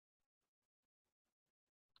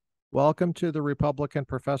Welcome to the Republican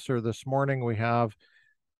Professor. This morning we have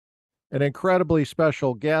an incredibly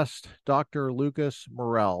special guest, Dr. Lucas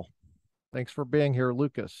Morel. Thanks for being here,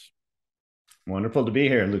 Lucas. Wonderful to be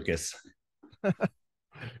here, Lucas.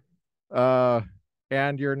 Uh,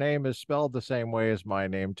 and your name is spelled the same way as my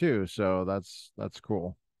name too, so that's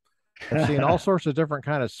cool. I've seen all sorts of different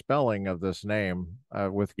kind of spelling of this name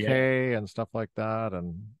with Yeah, K and stuff like that.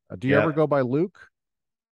 And do you ever yeah. go by Luke?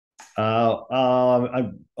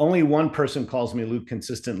 Only one person calls me Luke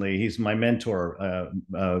consistently. He's my mentor,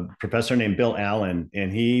 a professor named Bill Allen,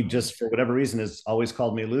 and he Oh, just, for whatever reason, has always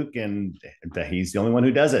called me Luke, and he's the only one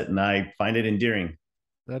who does it, and I find it endearing.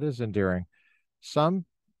 that is endearing. Some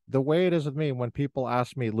The way it is with me when people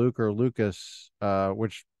ask me Luke or Lucas,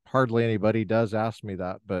 which hardly anybody does ask me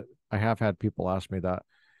that, but I have had people ask me that,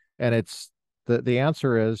 and it's the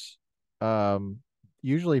answer is um,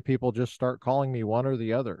 usually people just start calling me one or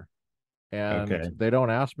the other, and Okay. they don't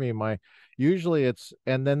ask me my. Usually it's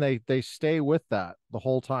and then they stay with that the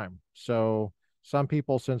whole time. So some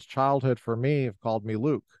people since childhood for me have called me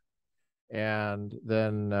Luke, and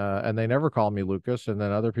they never call me Lucas, and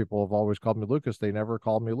then other people have always called me Lucas. They never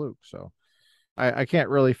called me Luke, so I can't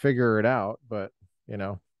really figure it out, but you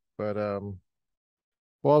know, but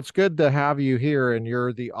well, it's good to have you here, and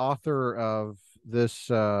you're the author of this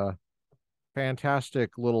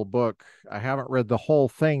fantastic little book. I haven't read the whole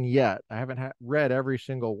thing yet. I haven't read every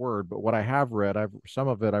single word, but what I have read, I've some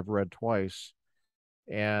of it I've read twice,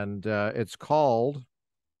 and it's called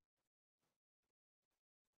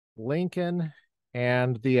Lincoln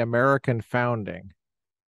and the American Founding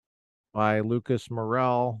by Lucas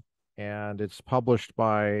Morel, and it's published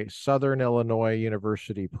by Southern Illinois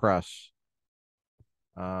University Press.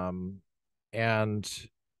 Um, and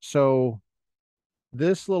so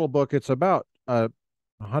this little book, it's about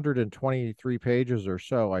 123 pages or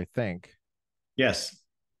so, I think, Yes.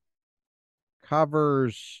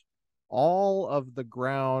 covers all of the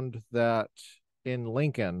ground that in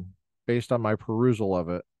Lincoln, based on my perusal of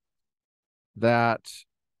it, that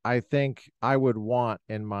I think I would want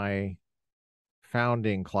in my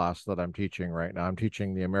founding class that I'm teaching right now. I'm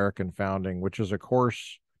teaching the American Founding, which is a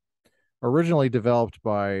course originally developed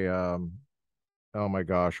by oh my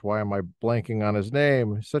gosh, why am I blanking on his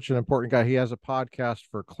name? Such an important guy. He has a podcast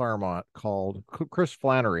for Claremont called Chris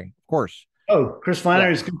Flannery, of course. Oh, Chris Yeah,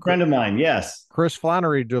 Flannery is a good friend of mine. Yes. Chris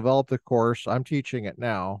Flannery developed the course. I'm teaching it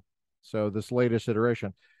now. So this latest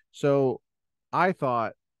iteration. So I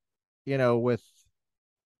thought, with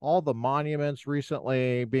all the monuments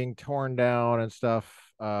recently being torn down and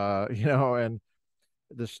stuff, and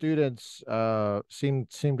the students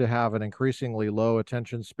seem to have an increasingly low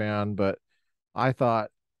attention span, but I thought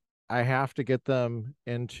I have to get them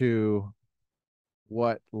into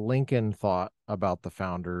what Lincoln thought about the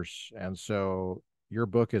founders. And so your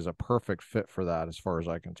book is a perfect fit for that, as far as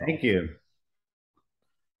I can tell. Thank you.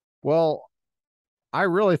 Well, I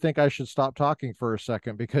really think I should stop talking for a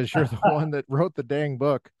second because you're the one that wrote the dang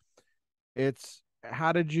book. It's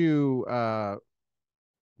how did you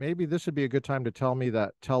maybe this would be a good time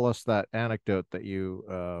to tell us that anecdote that you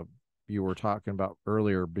were talking about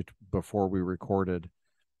earlier before we recorded.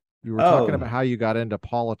 You were talking Oh, about how you got into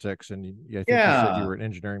politics, and I think you said you yeah. were an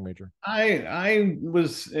engineering major. I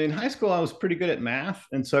was in high school. I was pretty good at math,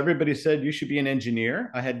 and so everybody said you should be an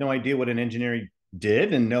engineer. I had no idea what an engineer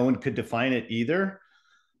did, and no one could define it either.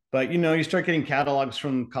 But you start getting catalogs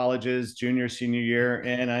from colleges, junior, senior year,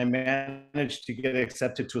 and I managed to get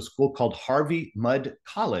accepted to a school called Harvey Mudd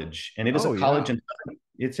College, and it is a Oh college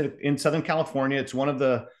yeah. in Southern California. It's one of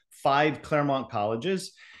the five Claremont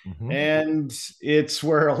colleges, Hmm. and it's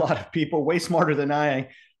where a lot of people way smarter than I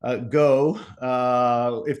go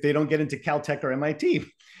if they don't get into Caltech or MIT.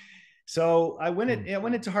 So I went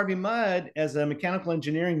into Harvey Mudd as a mechanical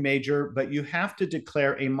engineering major, but you have to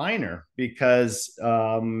declare a minor because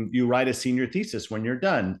you write a senior thesis when you're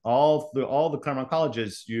done. All the Claremont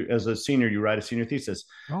colleges, you as a senior, you write a senior thesis.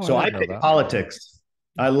 Oh, I So I didn't know picked that. politics.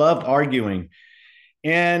 I loved arguing,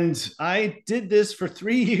 and I did this for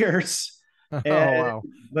 3 years. Oh And wow.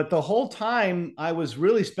 but the whole time I was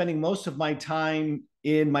really spending most of my time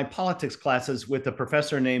in my politics classes with a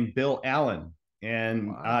professor named Bill Allen.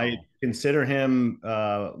 And I Wow. consider him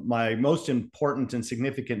my most important and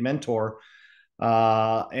significant mentor.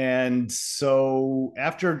 And so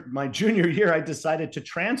after my junior year, I decided to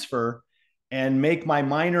transfer and make my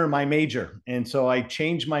minor my major. And so I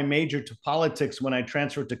changed my major to politics when I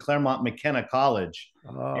transferred to Claremont McKenna College.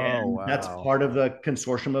 Oh And that's wow. part of the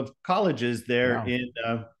consortium of colleges there Yeah.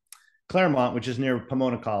 in Claremont, which is near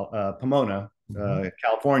Pomona, Hmm.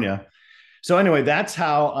 California. So anyway, that's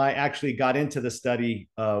how I actually got into the study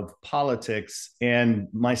of politics. And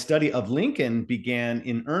my study of Lincoln began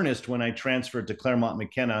in earnest when I transferred to Claremont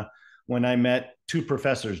McKenna, when I met two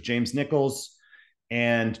professors, James Nichols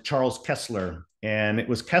and Charles Kessler. And it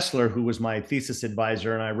was Kessler who was my thesis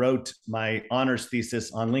advisor. And I wrote my honors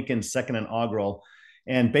thesis on Lincoln's second inaugural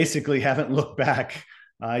and basically haven't looked back.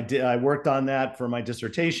 I worked on that for my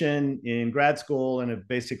dissertation in grad school and have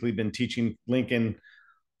basically been teaching Lincoln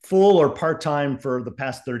full or part time for the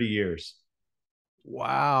past 30 years.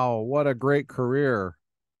 Wow, what a great career.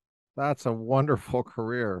 That's a wonderful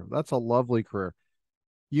career. That's a lovely career.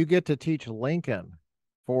 You get to teach Lincoln I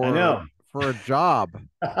for know. a job.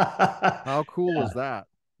 yeah. How cool is that?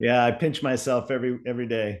 Yeah, I pinch myself every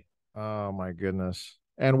day. Oh my goodness.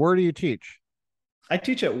 And where do you teach? I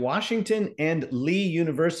teach at Washington and Lee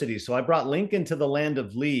University. So I brought Lincoln to the land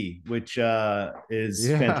of Lee, which is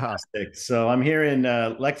Yeah. fantastic. So I'm here in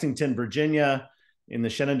Lexington, Virginia, in the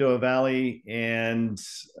Shenandoah Valley. And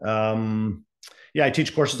yeah, I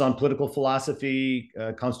teach courses on political philosophy,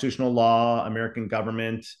 constitutional law, American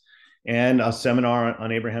government, and a seminar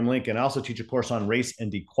on Abraham Lincoln. I also teach a course on race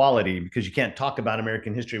and equality because you can't talk about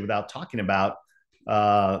American history without talking about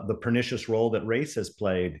the pernicious role that race has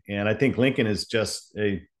played. And I think Lincoln is just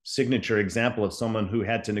a signature example of someone who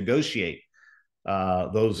had to negotiate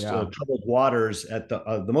those Yeah. troubled waters at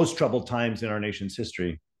the most troubled times in our nation's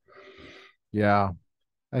history. Yeah.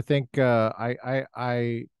 I think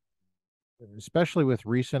I especially with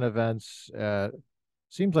recent events,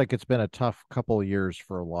 seems like it's been a tough couple of years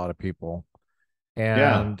for a lot of people.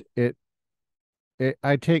 Yeah. And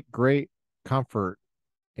I take great comfort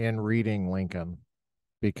in reading Lincoln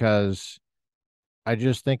because I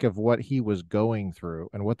just think of what he was going through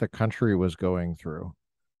and what the country was going through.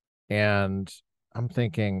 And I'm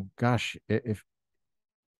thinking, gosh, if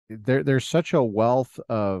there's such a wealth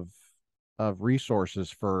of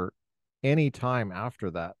resources for any time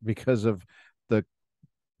after that because of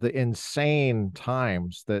the insane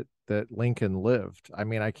times that Lincoln lived. I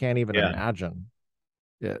mean, I can't even Yeah. imagine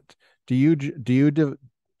it. Do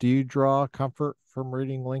you draw comfort from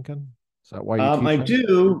reading Lincoln? Is that why you I teach him?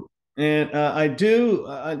 do. And I do.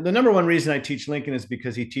 The number one reason I teach Lincoln is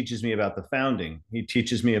because he teaches me about the founding. He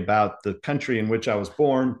teaches me about the country in which I was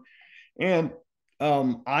born. And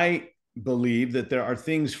I believe that there are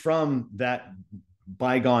things from that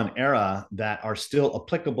bygone era that are still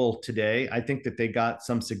applicable today. I think that they got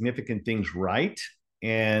some significant things right.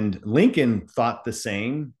 And Lincoln thought the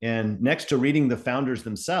same. And next to reading the founders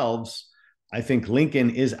themselves, I think Lincoln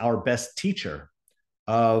is our best teacher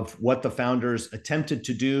of what the founders attempted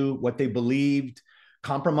to do, what they believed,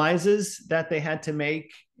 compromises that they had to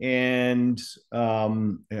make, and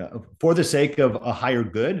for the sake of a higher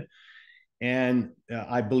good. And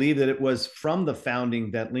I believe that it was from the founding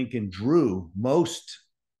that Lincoln drew most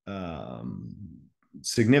um,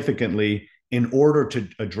 significantly in order to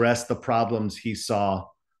address the problems he saw,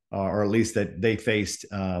 or at least that they faced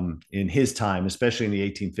in his time, especially in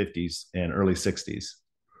the 1850s and early 60s.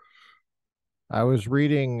 I was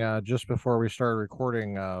reading just before we started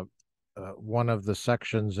recording one of the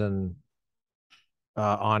sections in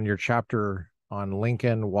on your chapter on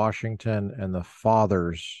Lincoln, Washington, and the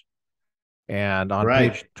fathers. And on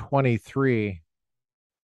Right. page 23,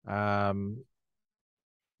 um,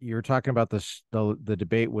 you were talking about the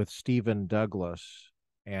debate with Stephen Douglas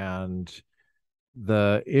and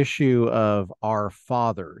the issue of our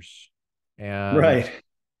fathers. And Right.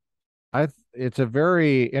 it's a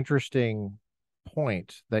very interesting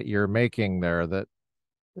point that you're making there that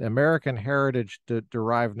American heritage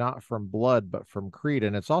derived not from blood but from creed,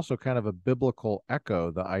 and it's also kind of a biblical echo,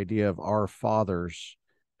 the idea of our fathers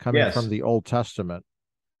coming from Yes. the Old Testament.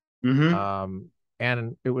 Mm-hmm. Um,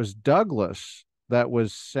 and it was Douglas that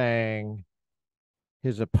was saying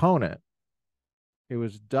his opponent. It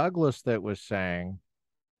was Douglas that was saying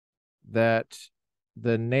that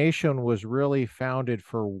the nation was really founded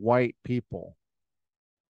for white people.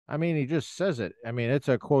 I mean, he just says it. I mean, it's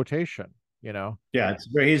a quotation, you know? Yeah,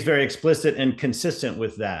 he's very explicit and consistent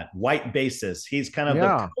with that white basis. He's kind of the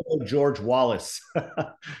Yeah, George Wallace.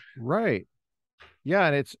 right. Yeah,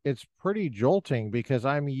 and it's pretty jolting because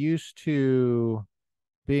I'm used to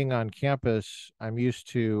being on campus. I'm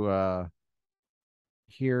used to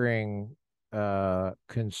hearing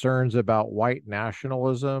concerns about white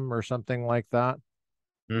nationalism or something like that.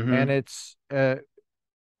 And Mm-hmm. it's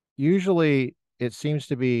usually it seems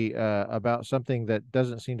to be about something that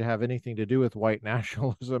doesn't seem to have anything to do with white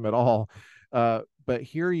nationalism at all. But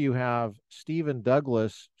here you have Stephen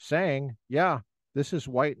Douglas saying, yeah, this is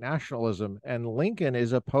white nationalism. And Lincoln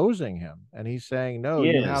is opposing him. And he's saying, no,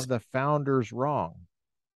 He you is. have the founders wrong.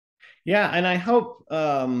 Yeah, and I hope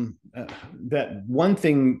that one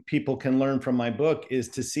thing people can learn from my book is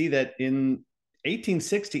to see that in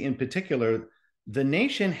 1860, in particular, the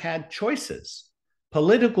nation had choices,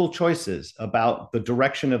 political choices about the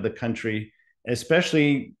direction of the country,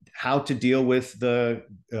 especially how to deal with the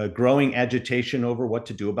growing agitation over what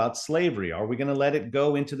to do about slavery. Are we going to let it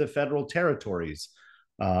go into the federal territories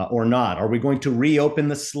or not? Are we going to reopen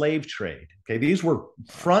the slave trade? Okay, these were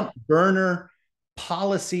front burner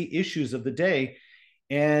policy issues of the day.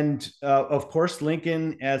 And of course,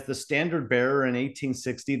 Lincoln, as the standard bearer in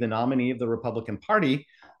 1860, the nominee of the Republican Party,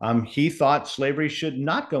 he thought slavery should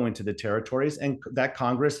not go into the territories and that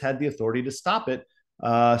Congress had the authority to stop it.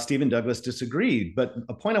 Stephen Douglas disagreed. But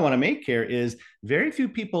a point I want to make here is very few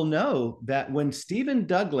people know that when Stephen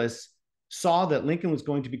Douglas saw that Lincoln was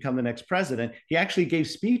going to become the next president, he actually gave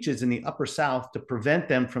speeches in the Upper South to prevent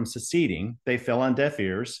them from seceding. They fell on deaf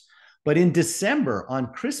ears. But in December,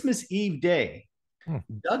 on Christmas Eve day,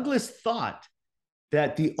 Douglas thought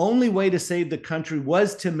that the only way to save the country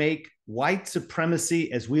was to make white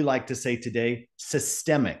supremacy, as we like to say today,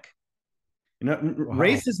 systemic. You know, Wow.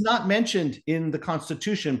 race is not mentioned in the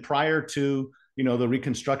Constitution prior to, you know, the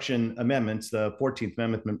Reconstruction amendments, the 14th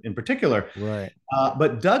Amendment in particular. Right.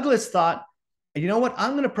 But Douglas thought, you know what,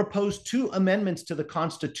 I'm going to propose two amendments to the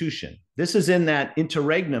Constitution. This is in that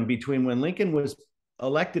interregnum between when Lincoln was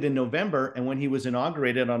elected in November and when he was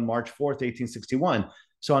inaugurated on March 4th, 1861.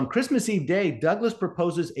 So on Christmas Eve day, Douglas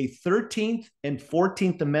proposes a 13th and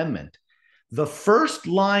 14th Amendment. The first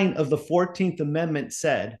line of the 14th Amendment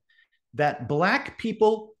said that Black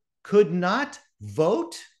people could not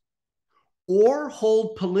vote or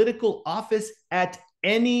hold political office at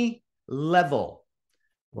any level.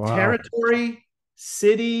 Wow. Territory,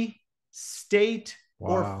 city, state, Wow.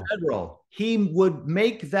 or federal. He would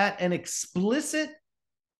make that an explicit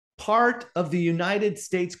part of the United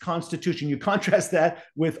States Constitution. You contrast that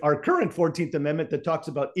with our current 14th Amendment that talks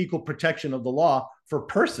about equal protection of the law for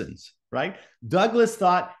persons, right? Douglas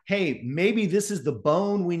thought, hey, maybe this is the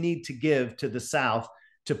bone we need to give to the South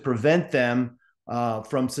to prevent them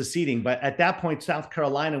from seceding. But at that point, South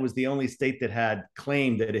Carolina was the only state that had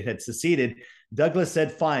claimed that it had seceded. Douglas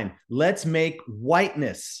said, fine, let's make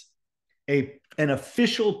whiteness an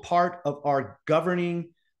official part of our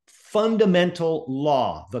governing fundamental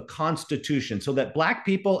law, the Constitution, so that Black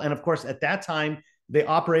people, and of course, at that time, they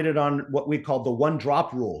operated on what we call the one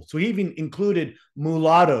drop rule. So he even included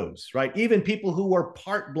mulattoes, right? Even people who were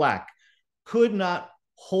part Black could not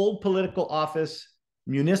hold political office,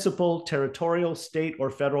 municipal, territorial, state, or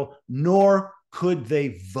federal, nor could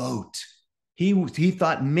they vote. He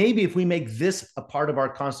thought maybe if we make this a part of our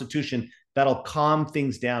Constitution, that'll calm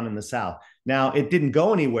things down in the South. Now, it didn't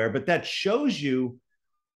go anywhere, but that shows you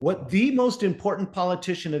what the most important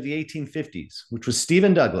politician of the 1850s, which was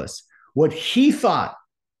Stephen Douglas, what he thought,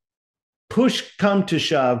 push come to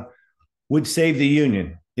shove, would save the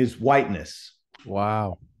Union is whiteness.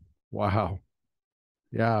 Wow. Wow.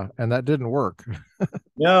 Yeah. And that didn't work.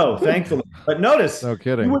 No, thankfully. But notice, No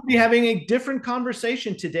kidding. we would be having a different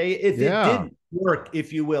conversation today if it did work,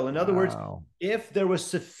 if you will. In other words, if there was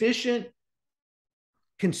sufficient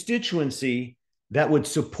constituency that would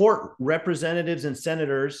support representatives and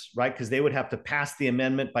senators, right? Because they would have to pass the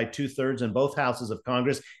amendment by 2/3 in both houses of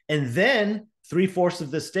Congress. And then 3/4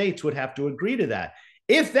 of the states would have to agree to that.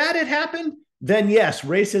 If that had happened, then yes,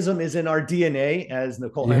 racism is in our DNA, as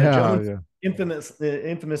Nicole Hannah Jones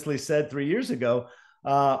infamously said 3 years ago.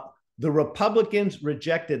 The Republicans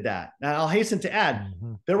rejected that. Now, I'll hasten to add,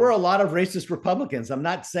 there were a lot of racist Republicans. I'm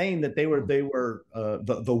not saying that they were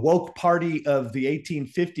the woke party of the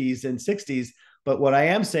 1850s and 60s, but what I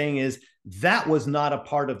am saying is that was not a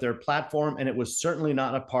part of their platform, and it was certainly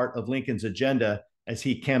not a part of Lincoln's agenda as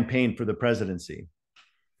he campaigned for the presidency.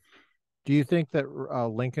 Do you think that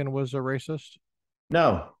Lincoln was a racist?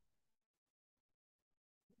 No.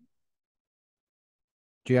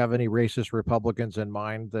 Do you have any racist Republicans in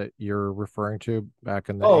mind that you're referring to back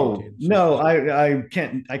in the 1860s? No, I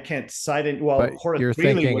can't cite it. Well, you're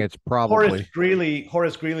thinking it's probably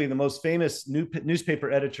Horace Greeley, the most famous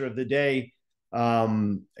newspaper editor of the day.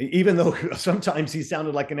 Even though sometimes he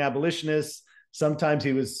sounded like an abolitionist, sometimes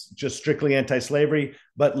he was just strictly anti-slavery.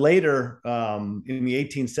 But later, in the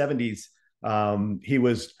 1870s, he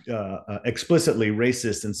was explicitly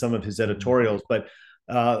racist in some of his editorials. But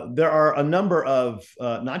there are a number of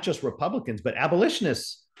not just Republicans, but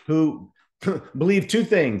abolitionists who believe two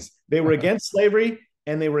things. They were against slavery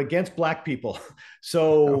and they were against Black people.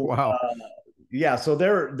 So, wow. Yeah, so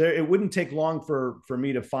there it wouldn't take long for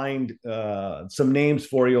me to find some names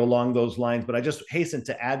for you along those lines, but I just hasten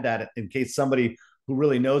to add that in case somebody who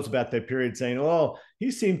really knows about that period saying, "Oh,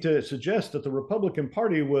 he seemed to suggest that the Republican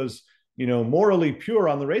Party was, morally pure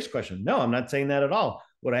on the race question." No, I'm not saying that at all.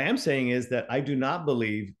 What I am saying is that I do not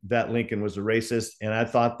believe that Lincoln was a racist, and I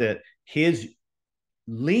thought that his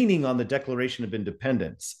leaning on the Declaration of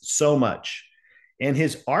Independence so much and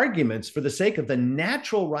his arguments for the sake of the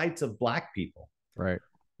natural rights of Black people, right,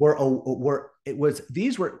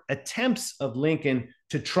 these were attempts of Lincoln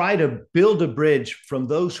to try to build a bridge from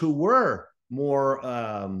those who were more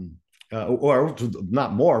or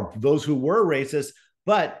not more, those who were racist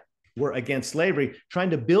but were against slavery, trying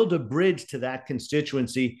to build a bridge to that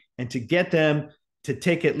constituency and to get them to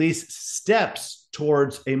take at least steps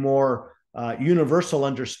towards a more universal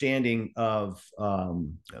understanding of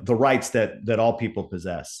the rights that all people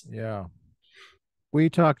possess. yeah. We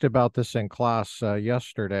talked about this in class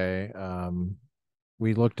yesterday.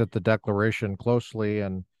 We looked at the Declaration closely,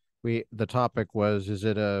 and the topic was: is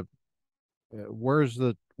it where's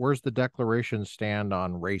the Declaration stand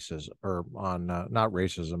on racism, or on not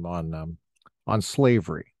racism, on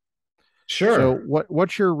slavery? So Sure.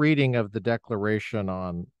 what's your reading of the Declaration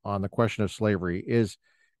on the question of slavery? Is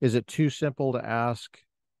it too simple to ask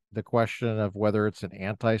the question of whether it's an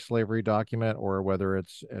anti-slavery document or whether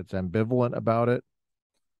it's ambivalent about it?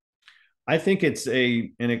 I think it's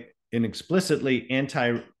an explicitly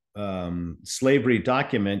anti-slavery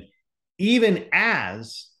document, even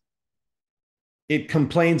as it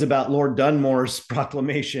complains about Lord Dunmore's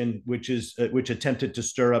proclamation, which attempted to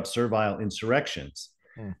stir up servile insurrections.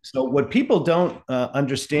 So what people don't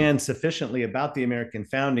understand sufficiently about the American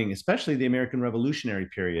founding, especially the American Revolutionary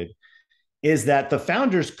period, is that the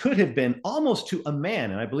founders could have been almost to a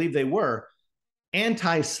man, and I believe they were,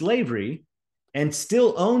 anti-slavery and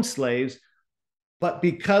still own slaves, but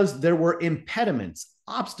because there were impediments,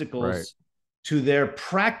 obstacles Right. to their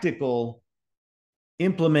practical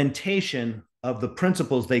implementation of the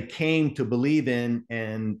principles they came to believe in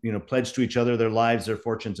and pledge to each other their lives, their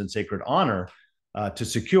fortunes, and sacred honor to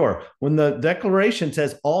secure. When the Declaration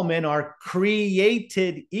says all men are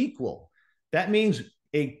created equal, that means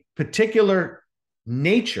a particular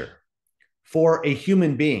nature for a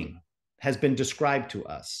human being has been described to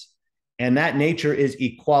us. And that nature is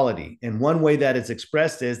equality. And one way that is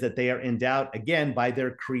expressed is that they are endowed, again, by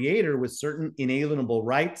their creator with certain inalienable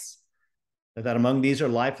rights, that among these are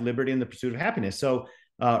life, liberty, and the pursuit of happiness. So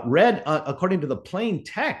read according to the plain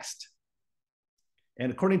text,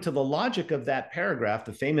 and according to the logic of that paragraph,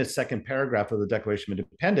 the famous second paragraph of the Declaration of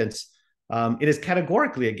Independence, it is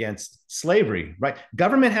categorically against slavery, right?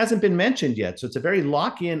 Government hasn't been mentioned yet. So it's a very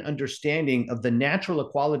lock-in understanding of the natural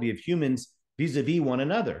equality of humans vis-a-vis one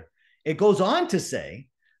another. It goes on to say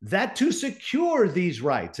that to secure these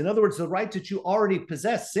rights, in other words, the rights that you already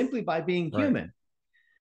possess simply by being human,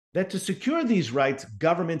 that to secure these rights,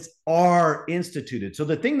 governments are instituted. So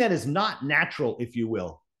the thing that is not natural, if you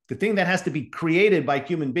will, the thing that has to be created by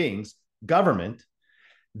human beings, government,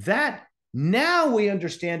 that now we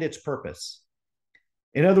understand its purpose.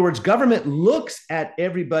 In other words, government looks at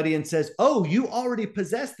everybody and says, oh, you already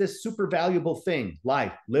possess this super valuable thing,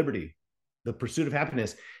 life, liberty, the pursuit of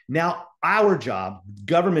happiness. Now, our job,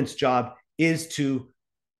 government's job, is to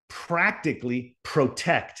practically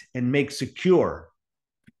protect and make secure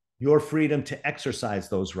your freedom to exercise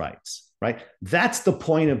those rights, right? That's the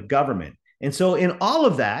point of government. And so in all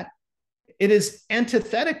of that, it is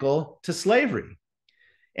antithetical to slavery.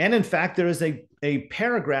 And in fact, there is a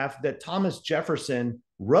paragraph that Thomas Jefferson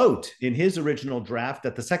wrote in his original draft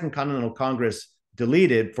that the Second Continental Congress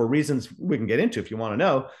deleted for reasons we can get into if you want to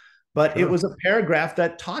know. But It was a paragraph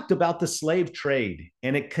that talked about the slave trade,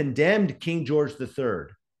 and it condemned King George III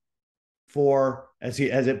for, as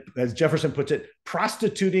Jefferson puts it,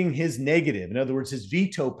 prostituting his negative, in other words, his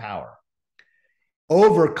veto power,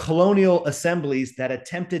 over colonial assemblies that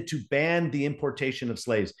attempted to ban the importation of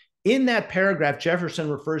slaves. In that paragraph, Jefferson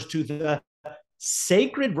refers to the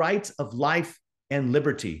sacred rights of life and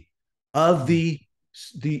liberty of the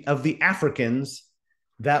Africans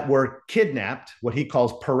that were kidnapped, what he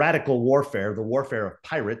calls piratical warfare, the warfare of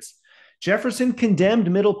pirates. Jefferson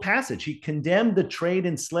condemned Middle Passage. He condemned the trade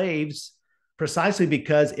in slaves precisely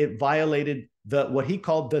because it violated what he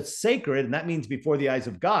called the sacred, and that means before the eyes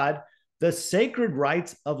of God, the sacred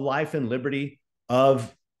rights of life and liberty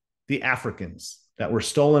of the Africans that were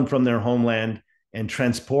stolen from their homeland and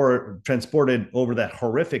transported over that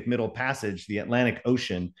horrific Middle Passage, the Atlantic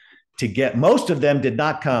Ocean, to get, most of them did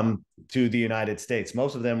not come to the United States.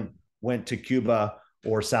 Most of them went to Cuba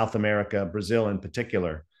or South America, Brazil in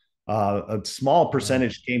particular. A small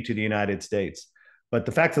percentage came to the United States. But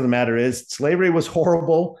the fact of the matter is, slavery was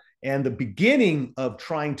horrible. And the beginning of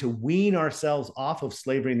trying to wean ourselves off of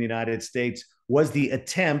slavery in the United States was the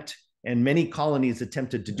attempt, and many colonies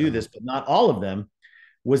attempted to do Yeah. this, but not all of them,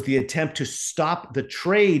 was the attempt to stop the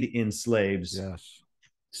trade in slaves Yes.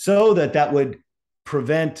 so that that would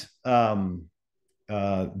prevent the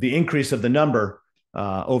increase of the number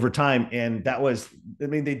over time. And that was, I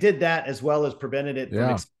mean, they did that as well as prevented it from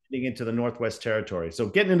Yeah. expanding into the Northwest Territory. So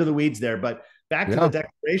getting into the weeds there, but back to the Yeah.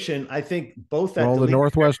 Declaration, I think both that Well, the deleted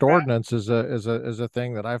Northwest paragraph, Ordinance is a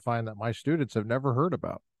thing that I find that my students have never heard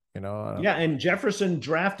about. yeah, and Jefferson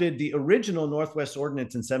drafted the original Northwest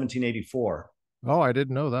Ordinance in 1784. Oh, I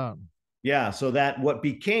didn't know that. Yeah, so that what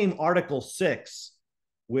became Article 6,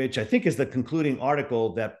 which I think is the concluding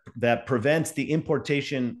article that prevents the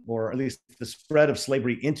importation or at least the spread of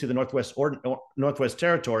slavery into the Northwest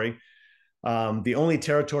Territory, the only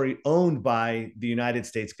territory owned by the United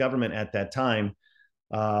States government at that time.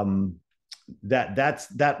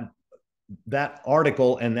 That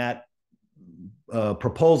article and that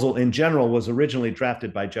proposal in general was originally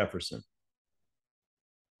drafted by Jefferson.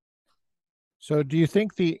 So, do you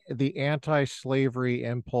think the anti-slavery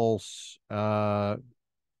impulse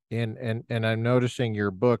and I'm noticing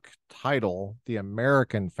your book title, The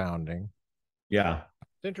American Founding. Yeah.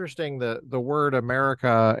 It's interesting the word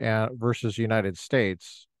America versus United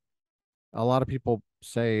States. A lot of people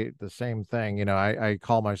say the same thing. I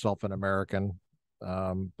call myself an American,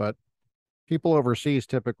 but people overseas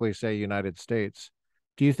typically say United States.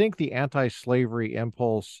 Do you think the anti-slavery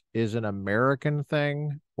impulse is an American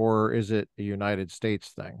thing, or is it a United States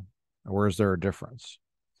thing? Or is there a difference?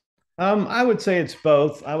 I would say it's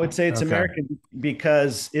both. I would say it's Okay. American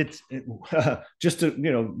because just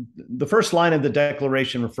to, the first line of the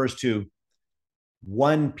Declaration refers to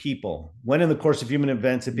one people. When in the course of human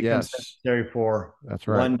events it becomes Yes, necessary for that's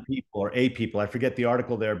right. one people or a people. I forget the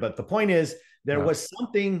article there, but the point is there Yeah. was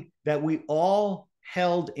something that we all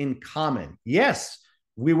held in common. Yes,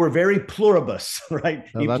 we were very pluribus, right?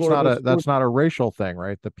 No, E that's not pluribus. a that's not a racial thing,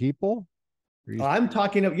 right? The people? I'm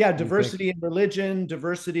talking of, yeah, You think? diversity in religion,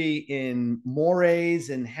 diversity in mores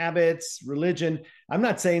and habits, religion. I'm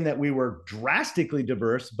not saying that we were drastically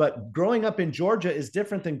diverse, but growing up in Georgia is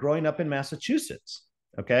different than growing up in Massachusetts.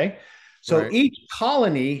 Okay. So Right. each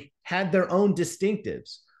colony had their own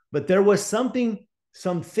distinctives, but there was some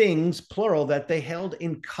things, plural, that they held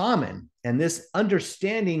in common. And this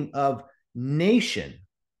understanding of nation,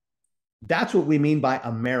 that's what we mean by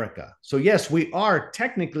America. So, yes, we are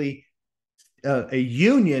technically a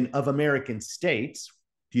union of American states,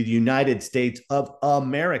 the United States of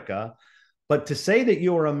America. But to say that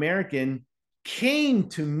you're American came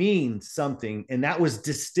to mean something, and that was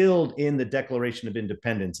distilled in the Declaration of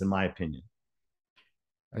Independence, in my opinion.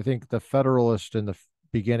 I think the Federalist in the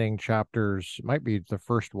beginning chapters might be the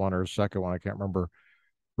first one or second one. I can't remember.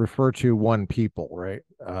 Refer to one people, right?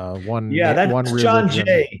 Yeah, One that's John religion.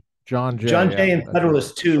 Jay. John Jay. John Yeah, Jay in that's right.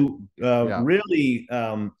 Federalist 2 Yeah. really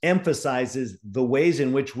emphasizes the ways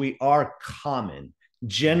in which we are common, Mhm.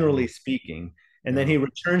 generally speaking. And then Yeah. he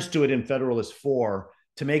returns to it in Federalist 4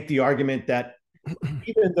 to make the argument that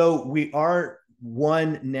even though we are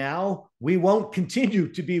one now, we won't continue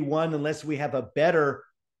to be one unless we have a better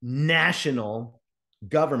national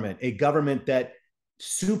government, a government that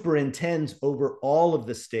superintends over all of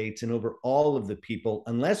the states and over all of the people,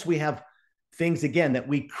 unless we have things, again, that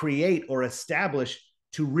we create or establish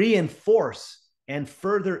to reinforce and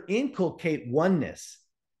further inculcate oneness.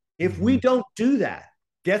 If we Mhm. don't do that,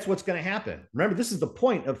 guess what's going to happen? Remember, this is the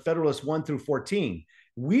point of Federalist 1 through 14.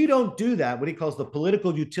 We don't do that, what he calls the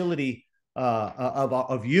political utility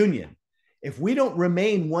of union. If we don't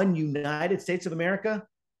remain one United States of America,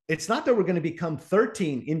 it's not that we're going to become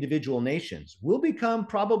 13 individual nations. We'll become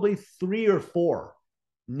probably 3 or 4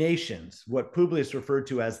 nations, what Publius referred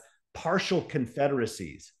to as partial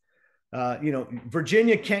confederacies.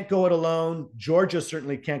 Virginia can't go it alone. Georgia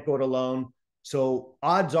certainly can't go it alone. So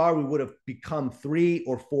odds are we would have become 3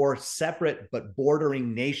 or 4 separate but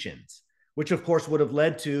bordering nations, which of course would have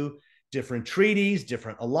led to different treaties,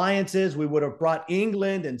 different alliances. We would have brought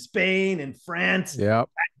England and Spain and France Yeah.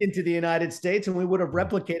 back into the United States, and we would have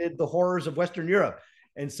replicated the horrors of Western Europe.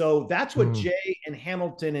 And so that's what Mm. Jay and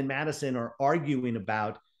Hamilton and Madison are arguing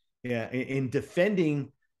about in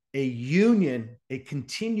defending a union, a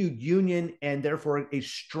continued union, and therefore a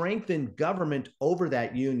strengthened government over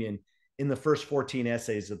that union in the first 14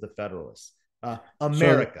 essays of the Federalists. So,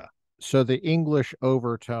 America. so the English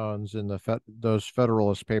overtones in those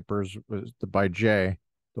Federalist papers was by Jay,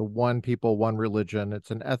 the one people, one religion.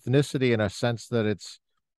 It's an ethnicity in a sense that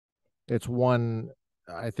it's one.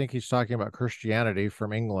 I think he's talking about Christianity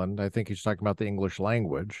from England. I think he's talking about the English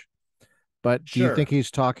language. But do you think Sure. he's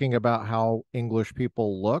talking about how English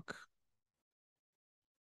people look?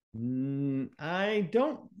 I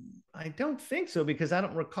don't think so, because I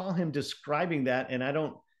don't recall him describing that, and I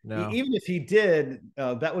don't. No. Even if he did,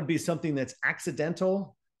 that would be something that's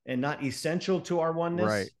accidental and not essential to our Right.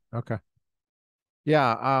 oneness. Okay.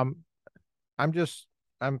 Yeah. I'm just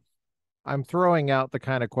I'm I'm throwing out the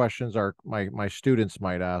kind of questions my students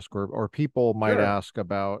might ask, or people might Sure. ask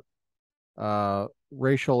about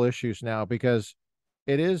racial issues now, because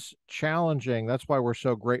it is challenging. That's why we're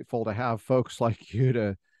so grateful to have folks like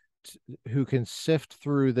you who can sift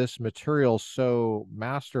through this material so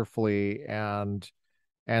masterfully and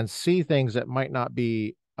see things that might not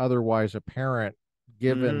be otherwise apparent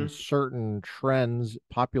given Mm-hmm. certain trends,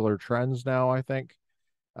 popular trends now, I think.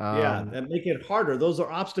 Yeah, Um, and make it harder. Those are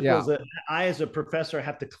obstacles yeah, that I, as a professor,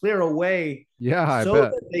 have to clear away yeah, I so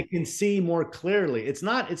bet. that they can see more clearly. It's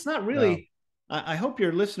not Yeah. really, I hope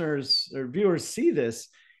your listeners or viewers see this.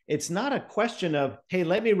 It's not a question of, hey,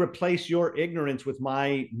 let me replace your ignorance with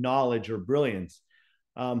my knowledge or brilliance.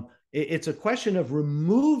 It's a question of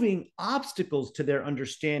removing obstacles to their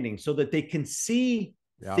understanding so that they can see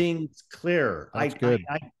Yeah, things clearer. that's good.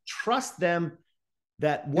 I trust them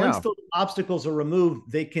that once Yeah. those obstacles are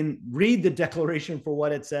removed, they can read the Declaration for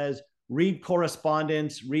what it says, read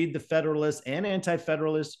correspondence, read the Federalists and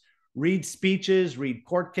Anti-Federalists, read speeches, read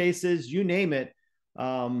court cases, you name it,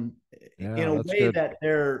 um, in Yeah, a that's way good. that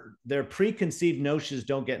their preconceived notions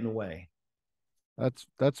don't get in the way.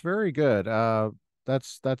 That's very good.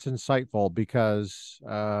 That's insightful, because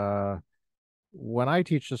when I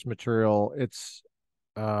teach this material,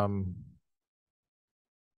 um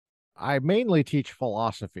I mainly teach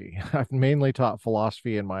philosophy. I've mainly taught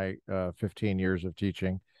philosophy in my 15 years of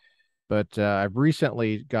teaching, but I've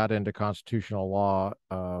recently got into constitutional law,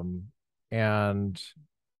 and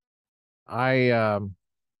I um,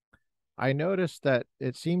 I noticed that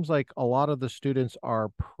it seems like a lot of the students are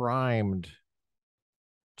primed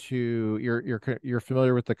to you're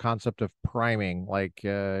familiar with the concept of priming, like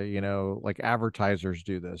like advertisers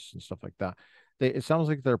do this and stuff like that. It sounds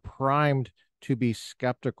like they're primed to be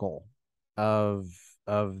skeptical of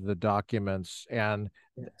the documents, and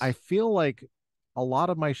I Yes. feel like a lot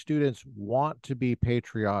of my students want to be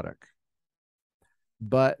patriotic,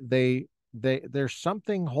 but there's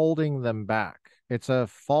something holding them back. It's a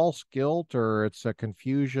false guilt, or it's a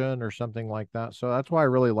confusion, or something like that. So that's why I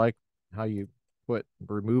really like how you put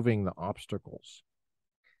removing the obstacles,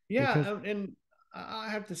 because Yeah, and I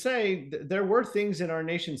have to say, there were things in our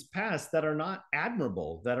nation's past that are not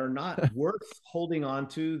admirable, that are not worth holding on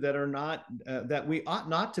to, that are not that we ought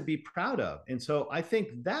not to be proud of. And so I think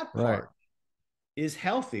that right. part is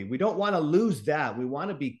healthy. We don't want to lose that. We want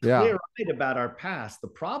to be Yeah. clear-eyed about our past. The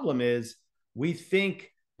problem is we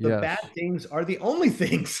think the bad Yes. things are the only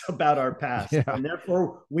things about our past, Yeah. and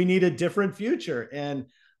therefore we need a different future. And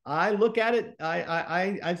I look at it.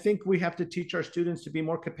 I think we have to teach our students to be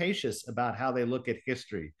more capacious about how they look at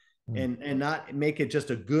history, Mm. and not make it just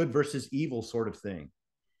a good versus evil sort of thing.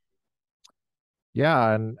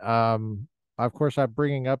 Yeah, and of course I'm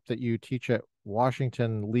bringing up that you teach at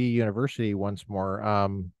Washington Lee University once more.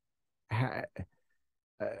 Ha,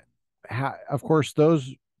 uh, of course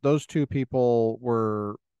those two people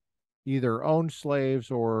were either owned slaves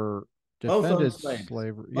or Both owned defended slaves.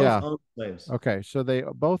 slavery. Both Yeah. owned slaves. Okay. So they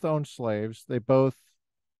both owned slaves. They both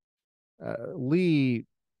Lee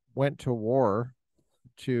went to war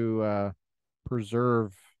to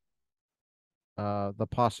preserve the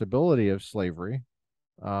possibility of slavery.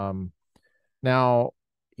 Um, now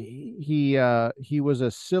he was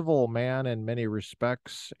a civil man in many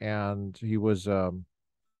respects, and he was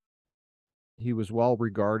well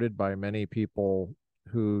regarded by many people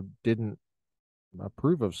who didn't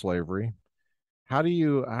approve of slavery. How do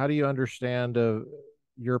you understand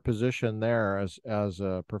your position there as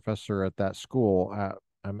a professor at that school?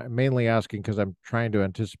 I'm mainly asking because I'm trying to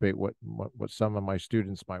anticipate what some of my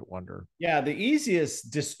students might wonder. Yeah, the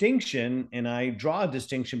easiest distinction, and I draw a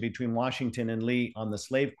distinction between Washington and Lee on the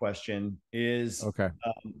slave question, is Okay.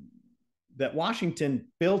 um, that Washington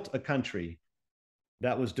built a country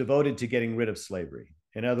that was devoted to getting rid of slavery.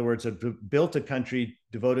 In other words, it built a country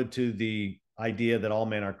devoted to the idea that all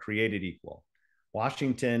men are created equal.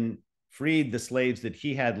 Washington freed the slaves that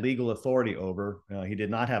he had legal authority over. He did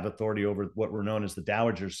not have authority over what were known as the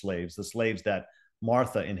dowager slaves, the slaves that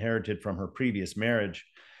Martha inherited from her previous marriage.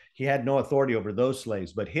 He had no authority over those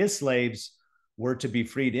slaves, but his slaves were to be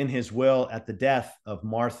freed in his will at the death of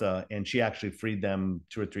Martha, and she actually freed them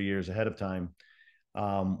 2 or 3 years ahead of time.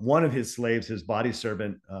 One of his slaves, his body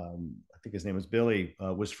servant, I think his name was Billy,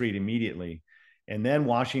 was freed immediately. And then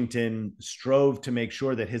Washington strove to make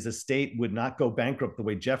sure that his estate would not go bankrupt the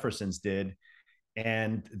way Jefferson's did,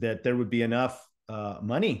 and that there would be enough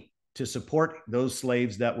money to support those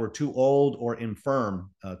slaves that were too old or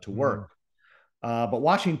infirm to Mm. work. But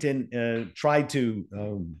Washington tried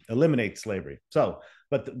to eliminate slavery. So,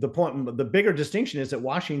 but the bigger distinction is that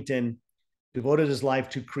Washington devoted his life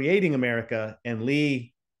to creating America, and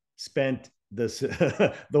Lee spent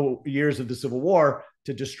the years of the Civil War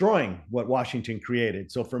to destroying what Washington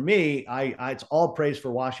created. So for me, it's all praise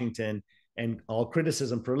for Washington and all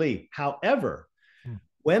criticism for Lee. However,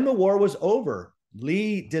 when the war was over,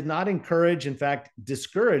 Lee did not encourage, in fact,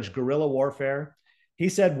 discourage guerrilla warfare. He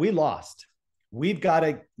said, "We lost. We've got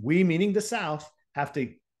to, we meaning the South, have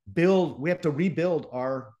to we have to rebuild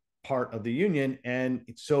our part of the Union." And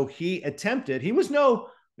so he attempted, he was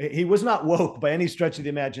not woke by any stretch of the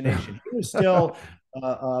imagination. He was still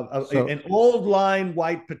an old line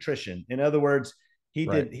white patrician. In other words,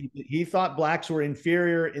 he thought blacks were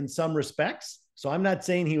inferior in some respects. So I'm not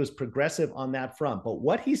saying he was progressive on that front, but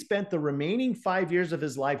what he spent the remaining 5 years of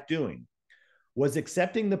his life doing was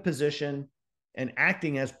accepting the position and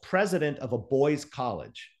acting as president of a boys'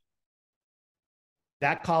 college.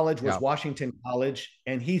 That college was Washington College,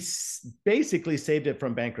 and he basically saved it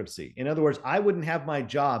from bankruptcy. In other words, I wouldn't have my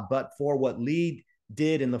job but for what Lee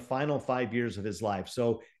did in the final 5 years of his life.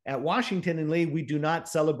 So at Washington and Lee, we do not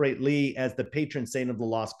celebrate Lee as the patron saint of the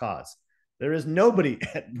lost cause. There is nobody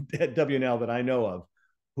at WNL that I know of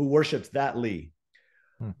who worships that Lee.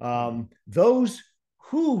 Those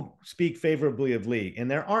who speak favorably of Lee, and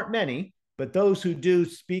there aren't many, but those who do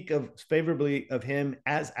speak favorably of him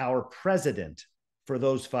as our president for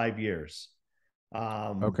those 5 years.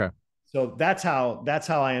 Okay. So that's how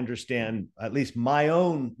I understand at least my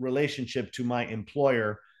own relationship to my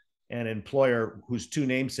employer, an employer whose two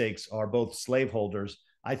namesakes are both slaveholders.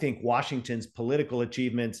 I think Washington's political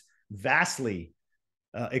achievements vastly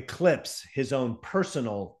eclipse his own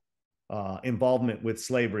personal involvement with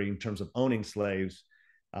slavery in terms of owning slaves.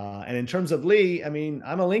 And in terms of Lee, I mean,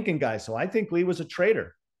 I'm a Lincoln guy, so I think Lee was a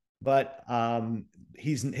traitor. But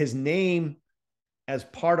his name as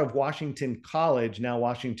part of Washington College, now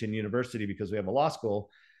Washington University, because we have a law school,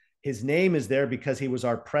 his name is there because he was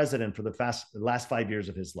our president for the last 5 years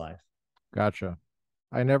of his life. Gotcha.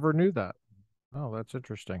 I never knew that. Oh, that's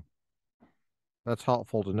interesting. That's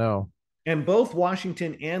helpful to know. And both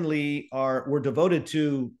Washington and Lee were devoted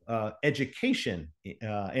to education.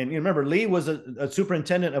 And you remember, Lee was a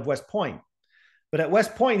superintendent of West Point, but at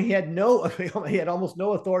West Point he had almost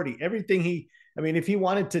no authority. Everything if he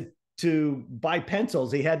wanted to buy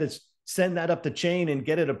pencils, he had to send that up the chain and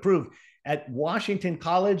get it approved. At Washington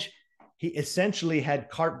College, he essentially had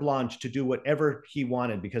carte blanche to do whatever he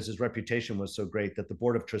wanted because his reputation was so great that the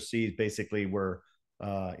board of trustees basically were,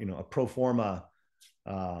 a pro forma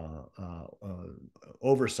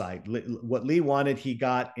oversight. What Lee wanted, he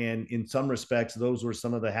got, and in some respects, those were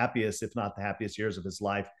some of the happiest, if not the happiest, years of his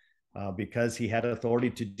life because he had authority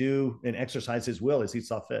to do and exercise his will as he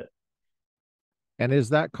saw fit. And is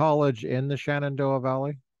that college in the Shenandoah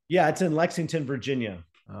Valley? Yeah, it's in Lexington, Virginia.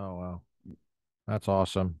 Oh, wow. That's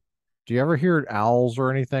awesome. Do you ever hear owls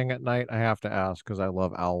or anything at night? I have to ask because I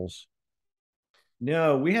love owls.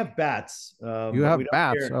 No, we have bats. You have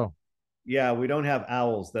bats? Oh. Yeah, we don't have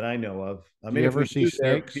owls that I know of. I mean, if we see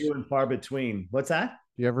snakes, few and far between. What's that?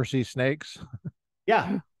 Do you ever see snakes?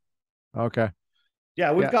 Yeah. Okay.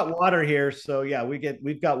 Yeah, we've got water here, so yeah,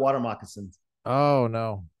 we've got water moccasins. Oh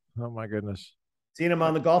no! Oh my goodness! Seen them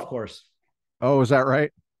on the golf course. Oh, is that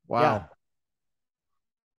right? Wow.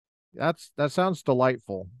 Yeah. That sounds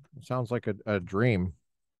delightful. It sounds like a dream.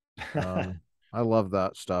 I love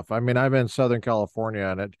that stuff. I mean, I'm in Southern California,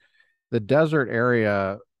 and the desert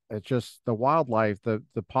area, it's just the wildlife, the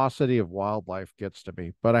paucity of wildlife gets to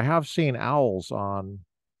me. But I have seen owls on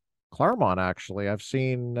Claremont, actually. I've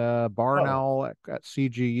seen barn owl at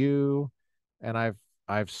CGU, and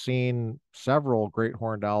I've seen several great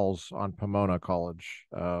horned owls on Pomona College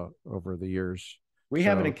over the years. We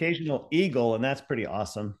have an occasional eagle, and that's pretty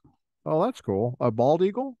awesome. Oh, that's cool. A bald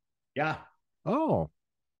eagle? Yeah. Oh,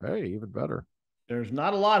 hey, even better. There's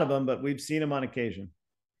not a lot of them, but we've seen them on occasion.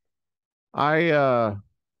 I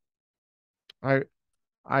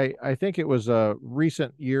think it was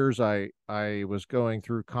recent years I was going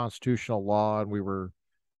through constitutional law, and we were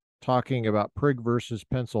talking about Prigg versus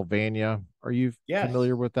Pennsylvania. Are you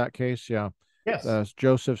familiar with that case? Yeah. Yes.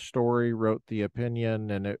 Joseph Story wrote the opinion,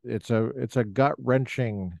 and it's a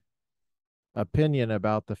gut-wrenching opinion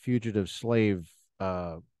about the fugitive slave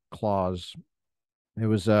clause. It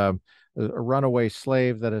was a runaway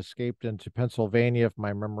slave that escaped into Pennsylvania, if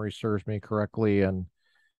my memory serves me correctly, and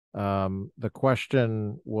the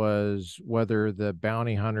question was whether the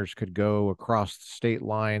bounty hunters could go across state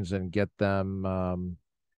lines and get them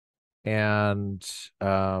And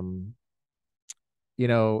you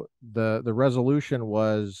know, the resolution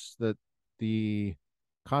was that the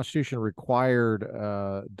Constitution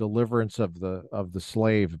required deliverance of the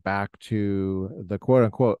slave back to the quote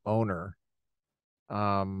unquote owner.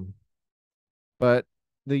 Um, but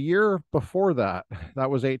the year before that, that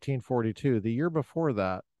was 1842. The year before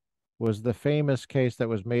that was the famous case that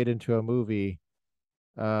was made into a movie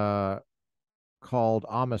uh, called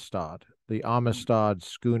Amistad, the Amistad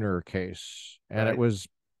schooner case. And it Right. was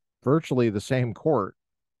virtually the same court,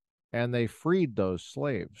 and they freed those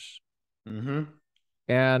slaves. Mm-hmm.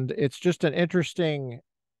 And it's just an interesting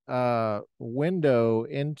window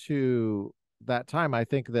into that time. I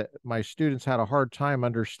think that my students had a hard time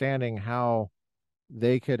understanding how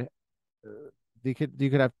they could you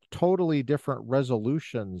could have totally different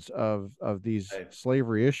resolutions of these Right.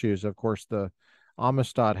 slavery issues. Of course, the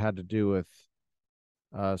Amistad had to do with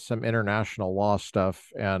some international law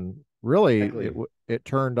stuff, and really Exactly. it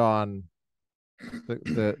turned on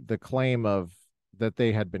the claim of that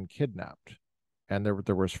they had been kidnapped, and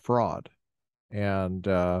there was fraud. And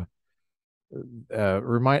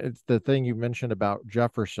remind the thing you mentioned about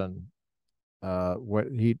Jefferson, what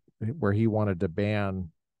he where he wanted to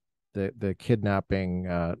ban the kidnapping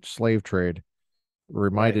slave trade, Right.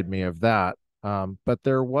 reminded me of that. But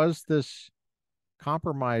there was this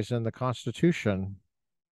compromise in the Constitution,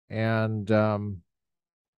 and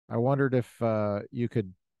I wondered if you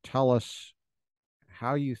could tell us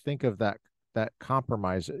how you think of that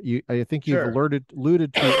compromise. I think you've Sure.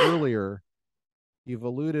 alluded to earlier. You've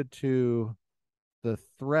alluded to the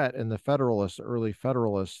threat in the Federalists, early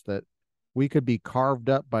Federalists, that we could be carved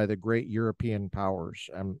up by the great European powers,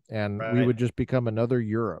 and we Right. would just become another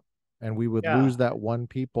Europe, and we would Yeah. lose that one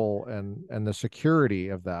people and the security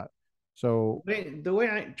of that. So, The way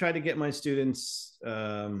I try to get my students,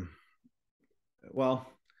 well,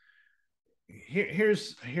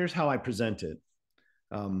 here's how I present it.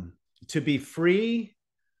 Um, to be free,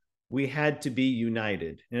 we had to be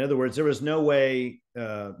united. In other words, there was no way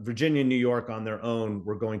Virginia and New York on their own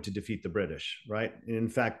were going to defeat the British, right? In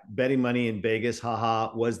fact, betting money in Vegas,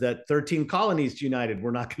 haha, was that 13 colonies united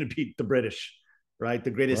were not going to beat the British, right?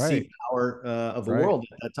 The greatest right, sea power of the right, world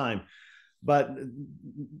at that time. But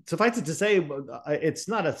suffice it to say, it's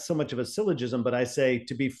not so much of a syllogism, but I say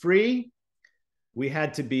to be free, we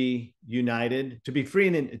had to be united. To be free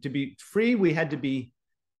and to be free, we had to be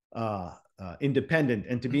independent,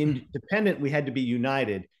 and to be independent, we had to be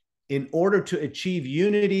united. In order to achieve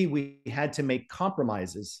unity, we had to make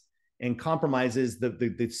compromises. And compromises,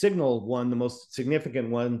 the signal one, the most significant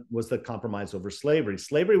one, was the compromise over slavery.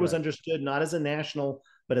 Slavery was right, understood not as a national,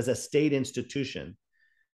 but as a state institution.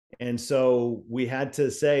 And so we had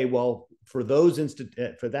to say, well, for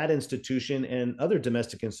for that institution and other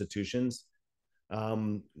domestic institutions,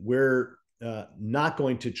 we're not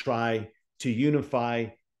going to try to unify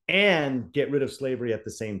and get rid of slavery at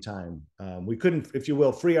the same time. We couldn't, if you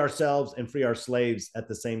will, free ourselves and free our slaves at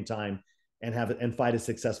the same time and fight a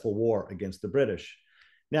successful war against the British.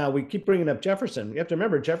 Now we keep bringing up Jefferson. You have to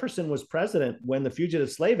remember Jefferson was president when the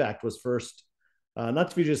Fugitive Slave Act was first, not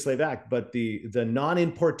the Fugitive Slave Act, but the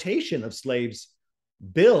non-importation of slaves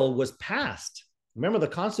bill was passed. Remember, the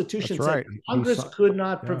that's Constitution said right. He Congress saw, could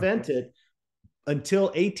not yeah, prevent it until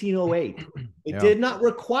 1808. It yeah, did not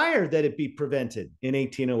require that it be prevented in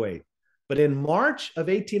 1808. But in March of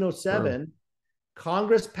true. 1807,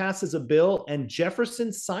 Congress passes a bill and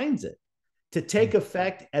Jefferson signs it to Hmm. take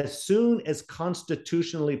effect as soon as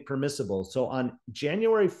constitutionally permissible. So on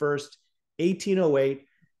January 1st, 1808,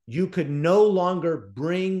 you could no longer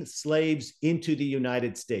bring slaves into the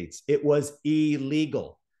United States. It was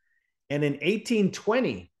illegal. And in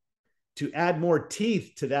 1820, to add more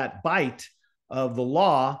teeth to that bite of the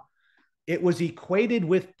law, it was equated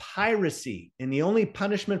with piracy. And the only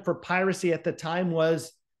punishment for piracy at the time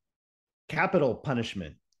was capital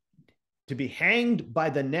punishment, to be hanged by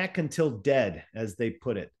the neck until dead, as they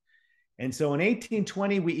put it. And so in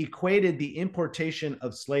 1820, we equated the importation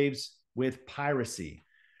of slaves with piracy.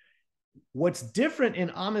 What's different in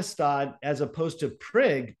Amistad as opposed to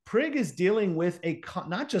Prig is dealing with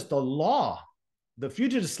not just a law. The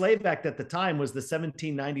Fugitive Slave Act at the time was the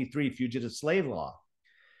 1793 Fugitive Slave Law.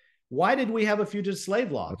 Why did we have a fugitive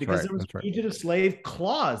slave law? That's Because right. there was That's a right. fugitive slave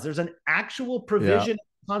clause. There's an actual Yeah, provision in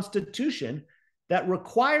the Constitution that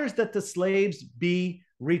requires that the slaves be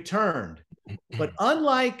returned. But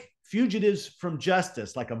unlike fugitives from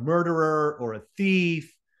justice, like a murderer or a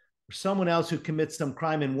thief or someone else who commits some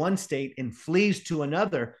crime in one state and flees to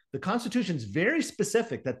another, the Constitution is very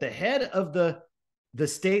specific that the head of the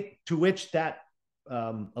state to which that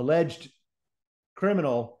alleged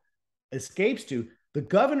criminal escapes to The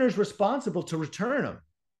governor's responsible to return them.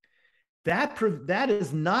 That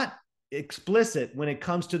is not explicit when it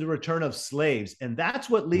comes to the return of slaves, and that's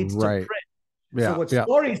what leads to Right. print. So Yeah. what Yeah.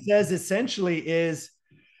 Story says essentially is,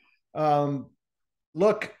 um,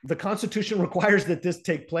 look, the Constitution requires that this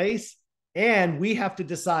take place, and we have to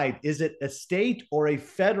decide, is it a state or a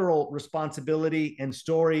federal responsibility? And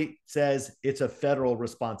Story says it's a federal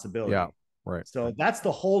responsibility. Yeah. Right. So that's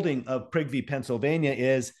the holding of Prigg v. Pennsylvania,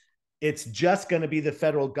 is it's just going to be the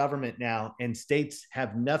federal government now, and states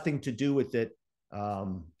have nothing to do with it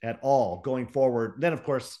at all going forward. Then, of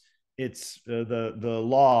course, it's the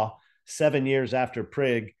law 7 years after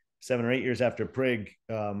Prigg, 7 or 8 years after Prigg,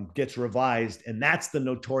 gets revised, and that's the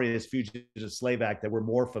notorious Fugitive Slave Act that we're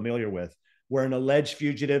more familiar with, where an alleged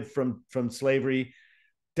fugitive from slavery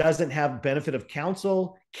doesn't have benefit of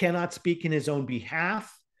counsel, cannot speak in his own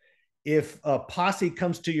behalf. If a posse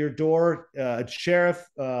comes to your door, a sheriff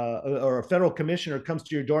or a federal commissioner comes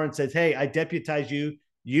to your door and says, hey, I deputize you,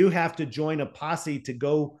 you have to join a posse to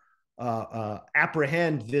go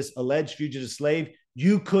apprehend this alleged fugitive slave,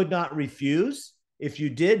 you could not refuse. If you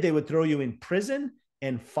did, they would throw you in prison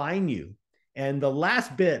and fine you. And the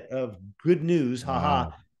last bit of good news,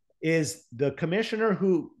 haha, is the commissioner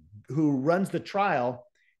who runs the trial,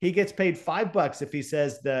 he gets paid $5 if he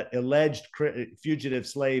says that alleged fugitive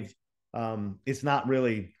slave is not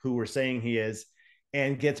really who we're saying he is,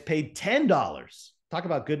 and gets paid $10. Talk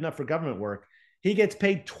about good enough for government work. He gets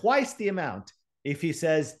paid twice the amount if he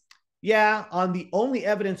says, yeah, on the only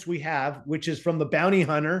evidence we have, which is from the bounty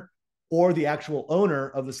hunter or the actual owner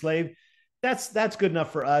of the slave, that's good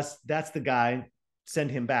enough for us. That's the guy. Send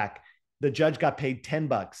him back. The judge got paid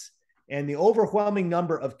 $10. And the overwhelming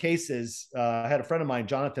number of cases, I had a friend of mine,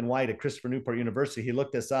 Jonathan White at Christopher Newport University, he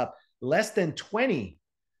looked this up. Less than 20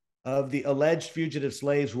 of the alleged fugitive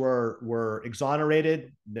slaves were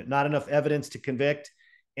exonerated, not enough evidence to convict.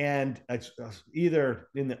 And either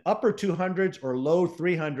in the upper 200s or low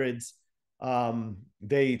 300s,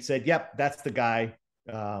 they said, yep, that's the guy.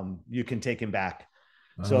 You can take him back.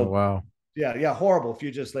 Oh, wow. Yeah, horrible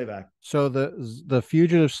Fugitive Slave Act. So the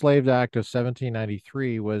Fugitive Slave Act of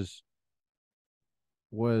 1793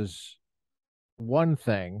 was one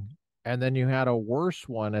thing, and then you had a worse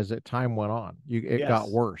one as time went on. It got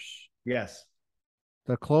worse. Yes.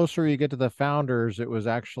 The closer you get to the founders, it was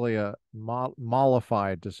actually a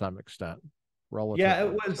mollified to some extent. Relatively.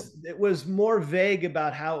 Yeah, it was more vague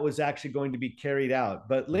about how it was actually going to be carried out.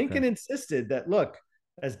 But Lincoln insisted that, look,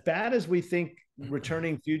 as bad as we think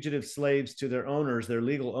returning fugitive slaves to their owners, their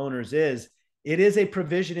legal owners, it is a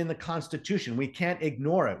provision in the Constitution. We can't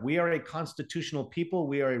ignore it. We are a constitutional people.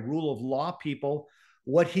 We are a rule of law people.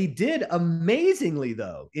 What he did amazingly,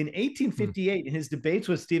 though, in 1858, in his debates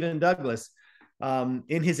with Stephen Douglas,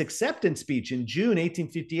 in his acceptance speech in June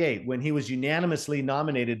 1858, when he was unanimously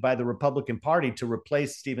nominated by the Republican Party to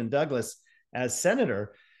replace Stephen Douglas as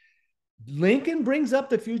senator, Lincoln brings up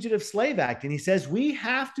the Fugitive Slave Act, and he says, we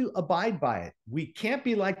have to abide by it. We can't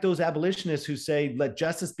be like those abolitionists who say, let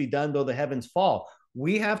justice be done though the heavens fall.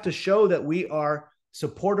 We have to show that we are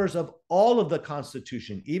supporters of all of the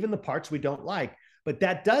Constitution, even the parts we don't like. But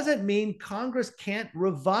that doesn't mean Congress can't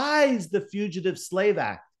revise the Fugitive Slave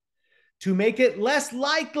Act to make it less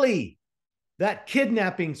likely that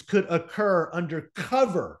kidnappings could occur under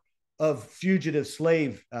cover of fugitive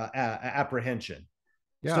slave apprehension.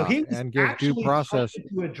 Yeah, so he was and give actually due process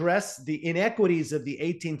to address the inequities of the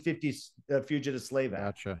 1850s Fugitive Slave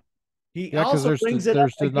Act. Gotcha. He also brings it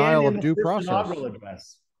up denial again of due in the process. inaugural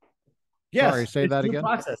address. Yes, sorry, say that again.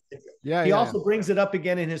 Process. Yeah, he also brings it up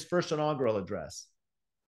again in his first inaugural address.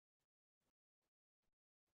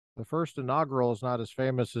 The first inaugural is not as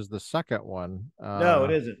famous as the second one. No,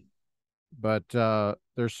 it isn't. But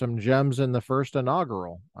there's some gems in the first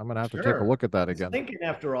inaugural. I'm going to have to take a look at that again. Thinking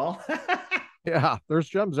after all. Yeah, there's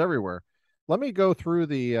gems everywhere. Let me go through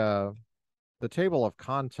the table of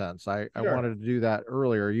contents. I wanted to do that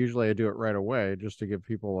earlier. Usually I do it right away just to give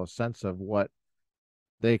people a sense of what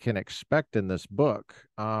they can expect in this book.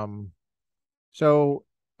 So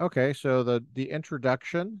the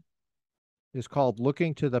introduction is called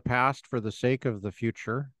Looking to the Past for the Sake of the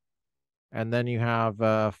Future. And then you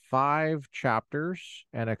have 5 chapters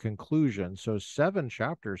and a conclusion. So 7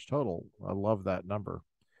 chapters total. I love that number.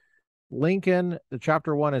 Lincoln, the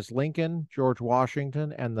chapter 1 is Lincoln, George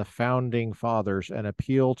Washington, and the Founding Fathers, an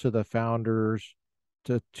appeal to the founders,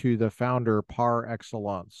 to the founder par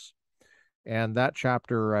excellence. And that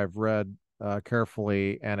chapter I've read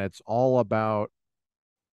carefully, and it's all about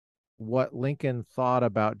what Lincoln thought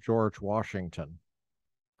about George Washington.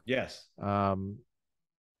 Yes.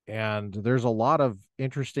 And there's a lot of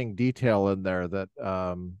interesting detail in there that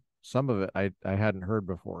some of it I hadn't heard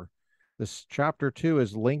before. This chapter 2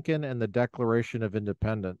 is Lincoln and the Declaration of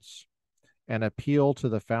Independence, an appeal to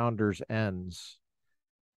the founders' ends.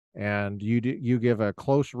 And you give a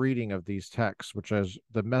close reading of these texts, which is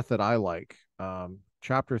the method I like.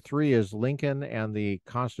 Chapter 3 is Lincoln and the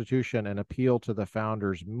Constitution, an appeal to the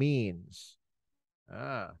founders' means.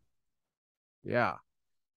 Ah, yeah.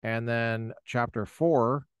 And then chapter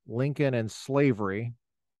 4, Lincoln and slavery,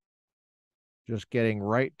 just getting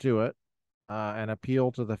right to it. An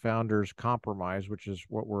appeal to the founders' compromise, which is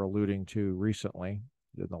what we're alluding to recently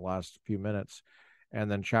in the last few minutes. And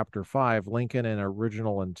then chapter 5, Lincoln and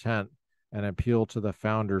original intent, an appeal to the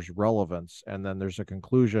founders' relevance. And then there's a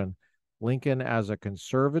conclusion, Lincoln as a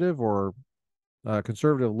conservative or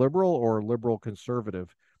conservative liberal or liberal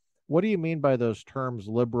conservative. What do you mean by those terms,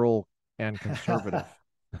 liberal and conservative?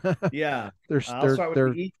 Yeah, There's I'll start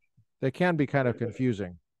with the E. they can be kind of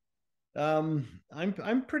confusing.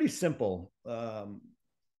 I'm pretty simple.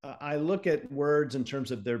 I look at words in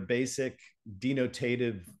terms of their basic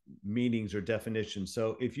denotative meanings or definitions.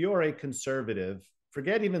 So if you're a conservative,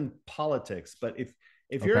 forget even politics, but if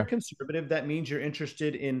you're a Okay. conservative, that means you're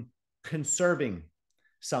interested in conserving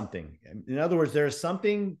something. In other words, there is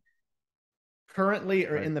something currently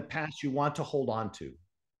or Right. in the past you want to hold on to.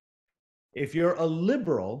 If you're a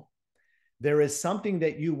liberal, there is something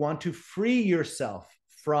that you want to free yourself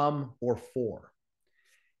from or for.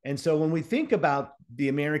 And so when we think about the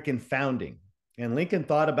American founding, and Lincoln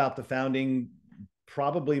thought about the founding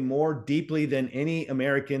probably more deeply than any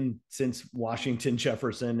American since Washington,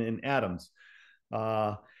 Jefferson, and Adams.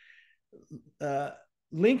 Uh,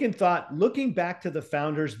 Lincoln thought, looking back to the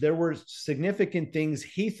founders, there were significant things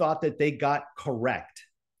he thought that they got correct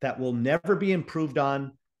that will never be improved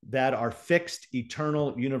on, that are fixed,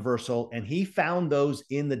 eternal, universal. And he found those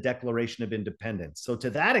in the Declaration of Independence. So to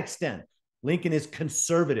that extent, Lincoln is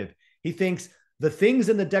conservative. He thinks the things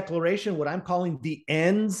in the Declaration, what I'm calling the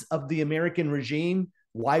ends of the American regime,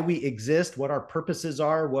 why we exist, what our purposes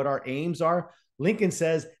are, what our aims are, Lincoln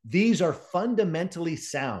says these are fundamentally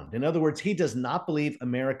sound. In other words, he does not believe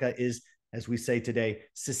America is, as we say today,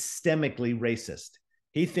 systemically racist.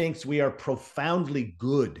 He thinks we are profoundly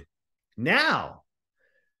good. Now,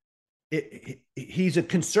 he's a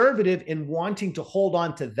conservative in wanting to hold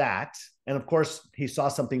on to that. And of course, he saw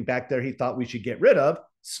something back there he thought we should get rid of,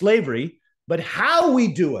 slavery. But how we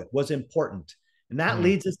do it was important. And that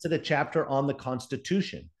leads us to the chapter on the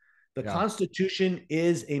Constitution. The Yeah. Constitution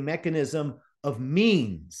is a mechanism of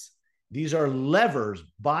means. These are levers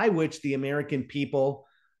by which the American people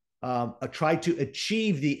try to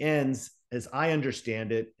achieve the ends, as I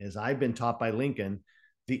understand it, as I've been taught by Lincoln,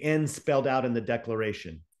 the ends spelled out in the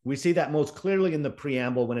Declaration. We see that most clearly in the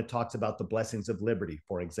preamble when it talks about the blessings of liberty,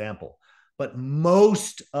 for example. But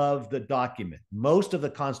most of the document, most of the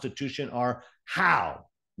Constitution are how,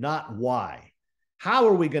 not why. How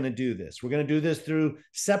are we going to do this? We're going to do this through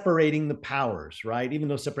separating the powers, right? Even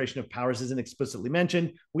though separation of powers isn't explicitly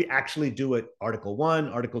mentioned, we actually do it Article 1,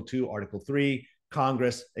 Article 2, Article 3,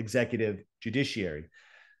 Congress, executive, judiciary. Right.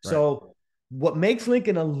 So what makes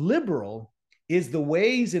Lincoln a liberal is the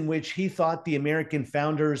ways in which he thought the American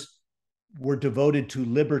founders were devoted to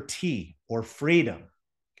liberty or freedom.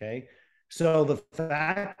 Okay. So the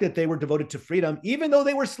fact that they were devoted to freedom, even though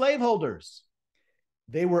they were slaveholders,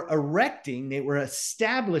 they were erecting, they were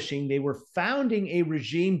establishing, they were founding a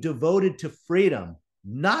regime devoted to freedom,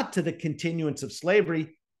 not to the continuance of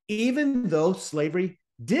slavery, even though slavery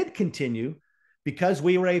did continue because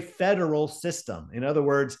we were a federal system. In other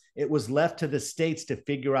words, it was left to the states to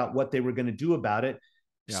figure out what they were going to do about it.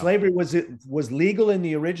 Yeah. Slavery was legal in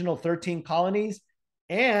the original 13 colonies,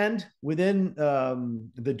 and within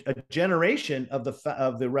a generation of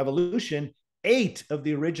the Revolution, 8 of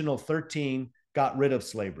the original 13 got rid of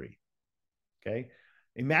slavery. Okay.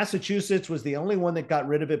 In Massachusetts was the only one that got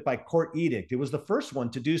rid of it by court edict. It was the first one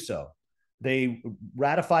to do so. They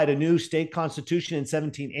ratified a new state constitution in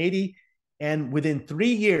 1780. And within 3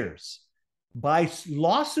 years, by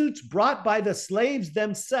lawsuits brought by the slaves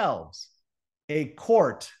themselves, a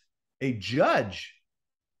judge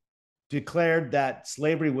declared that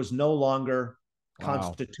slavery was no longer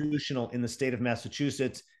constitutional in the state of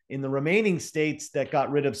Massachusetts. In the remaining states that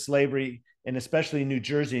got rid of slavery, and especially New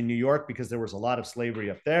Jersey and New York, because there was a lot of slavery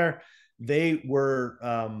up there,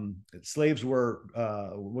 slaves were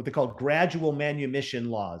what they called gradual manumission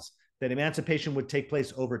laws, that emancipation would take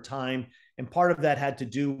place over time. And part of that had to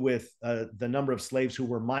do with the number of slaves who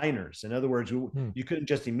were minors. In other words, you couldn't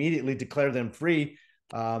just immediately declare them free.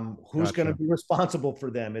 Who's going to be responsible for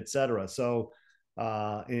them, et cetera. So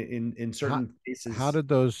in certain cases. How did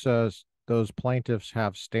those plaintiffs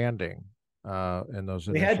have standing? in those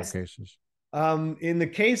We initial had cases. in the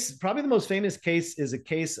case, probably the most famous case is a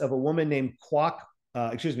case of a woman named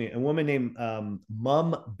a woman named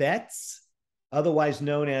Mum Betts, otherwise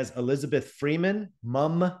known as Elizabeth Freeman.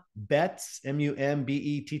 Mum Betts,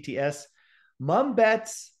 Mumbetts. Mum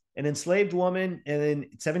Betts, an enslaved woman, and in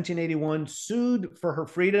 1781 sued for her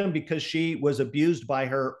freedom because she was abused by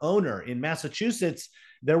her owner. In Massachusetts,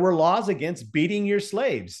 there were laws against beating your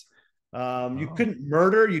slaves. You couldn't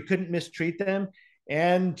murder, you couldn't mistreat them,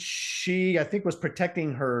 and she, I think, was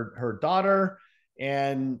protecting her daughter,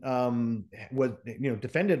 and was,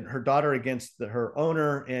 defended her daughter against her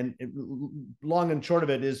owner. And long and short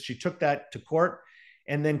of it is she took that to court.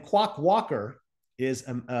 And then Quock Walker is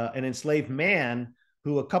an enslaved man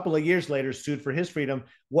who a couple of years later sued for his freedom.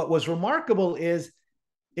 What was remarkable is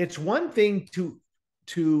it's one thing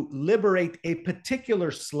to liberate a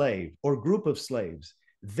particular slave or group of slaves.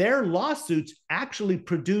 Their lawsuits actually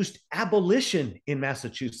produced abolition in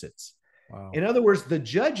Massachusetts. Wow. In other words, the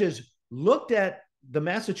judges looked at the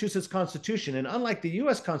Massachusetts Constitution, and unlike the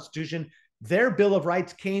US Constitution, their Bill of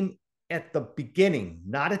Rights came at the beginning,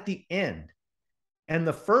 not at the end. And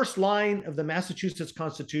the first line of the Massachusetts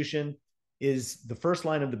Constitution is the first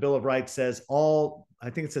line of the Bill of Rights says all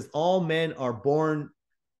men are born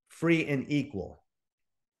free and equal.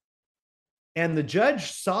 And the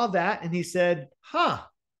judge saw that and he said, huh.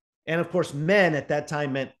 And of course, men at that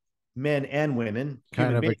time meant men and women.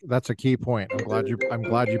 That's a key point. I'm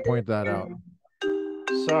glad you point that out.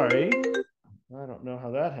 Sorry, I don't know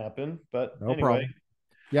how that happened, but no anyway. problem.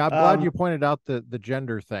 Yeah, I'm glad you pointed out the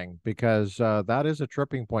gender thing, because that is a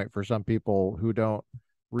tripping point for some people who don't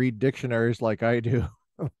read dictionaries like I do.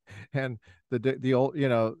 And the old,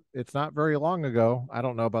 it's not very long ago. I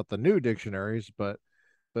don't know about the new dictionaries, but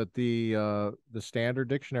the standard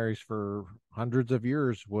dictionaries for hundreds of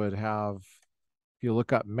years would have, if you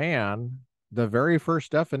look up man, the very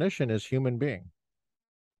first definition is human being.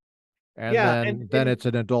 And yeah, then it's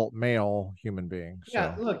an adult male human being. So.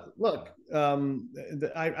 Yeah, look.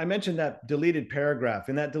 I mentioned that deleted paragraph.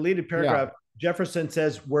 In that deleted paragraph, Jefferson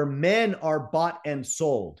says, "Where men are bought and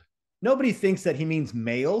sold." Nobody thinks that he means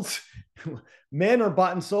males. Men are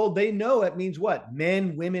bought and sold. They know it means what?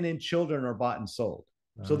 Men, women, and children are bought and sold.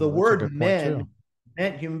 So the word men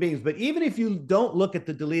meant human beings. But even if you don't look at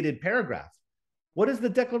the deleted paragraph, what does the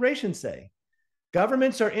Declaration say?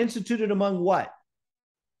 Governments are instituted among what?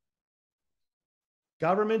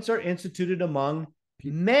 Governments are instituted among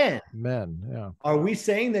men. Men, yeah. Are we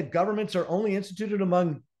saying that governments are only instituted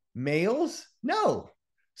among males? No.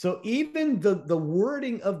 So even the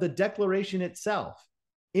wording of the Declaration itself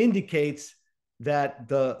indicates that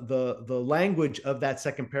the language of that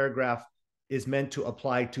second paragraph is meant to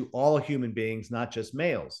apply to all human beings, not just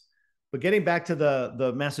males. But getting back to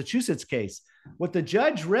the Massachusetts case, what the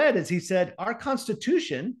judge read is he said, our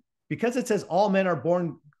Constitution, because it says all men are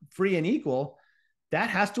born free and equal, that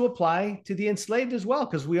has to apply to the enslaved as well,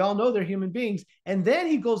 because we all know they're human beings. And then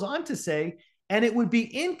he goes on to say, and it would be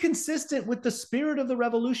inconsistent with the spirit of the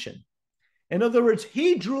revolution. In other words,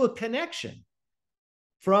 he drew a connection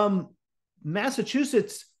from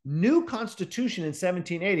Massachusetts' new constitution in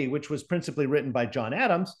 1780, which was principally written by John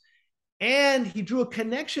Adams, and he drew a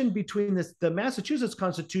connection between the Massachusetts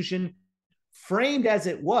Constitution, framed as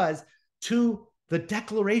it was, to the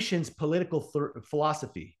Declaration's political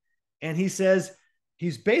philosophy. And he says,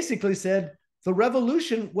 he's basically said, the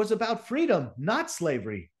revolution was about freedom, not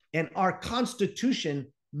slavery. And our Constitution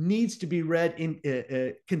needs to be read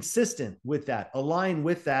in consistent with that, aligned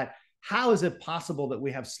with that. How is it possible that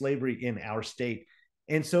we have slavery in our state?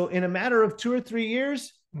 And so in a matter of 2 or 3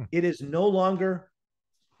 years, it is no longer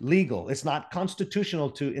legal. It's not constitutional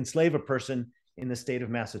to enslave a person in the state of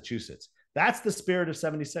Massachusetts. That's the spirit of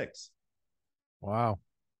 76. Wow.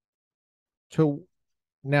 So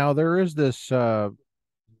now there is this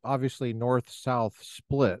obviously north-south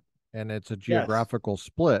split, and it's a geographical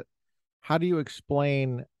split. How do you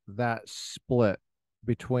explain that split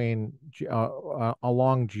between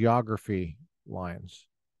along geography lines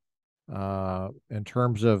in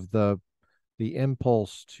terms of the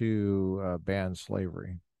impulse to ban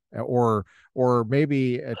slavery, or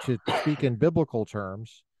maybe to speak in biblical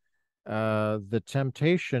terms, the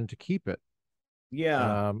temptation to keep it?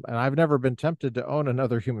 Yeah. And I've never been tempted to own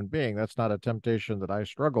another human being. That's not a temptation that I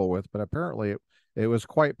struggle with, but apparently it was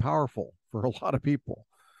quite powerful for a lot of people.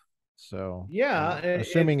 So yeah,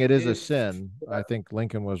 assuming it is a sin, I think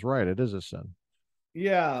Lincoln was right. It is a sin.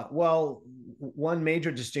 Yeah, well, one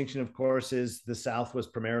major distinction, of course, is the South was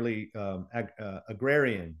primarily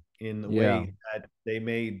agrarian in the way that they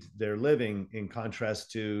made their living, in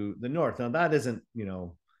contrast to the North. Now, that isn't,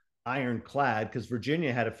 ironclad because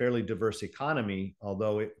Virginia had a fairly diverse economy,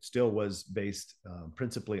 although it still was based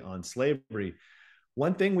principally on slavery.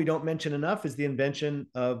 One thing we don't mention enough is the invention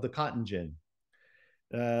of the cotton gin.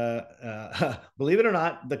 Believe it or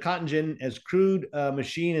not, the cotton gin, as crude a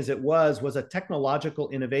machine as it was a technological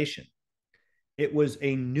innovation. It was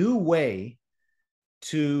a new way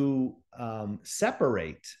to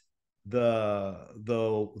separate the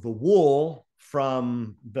wool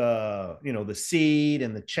from the seed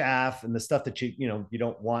and the chaff and the stuff that you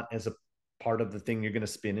don't want as a part of the thing you're going to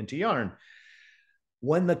spin into yarn.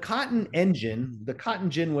 When the cotton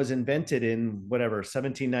gin was invented in whatever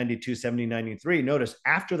 1792, 1793. Notice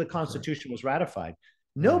after the Constitution was ratified.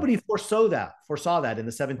 Nobody foresaw that in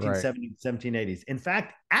the 1770s, 1780s. In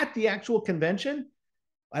fact, at the actual convention,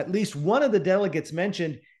 at least one of the delegates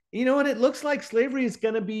mentioned, you know what, it looks like slavery is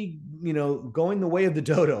going to be, going the way of the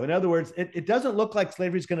dodo. In other words, it doesn't look like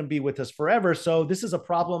slavery is going to be with us forever. So this is a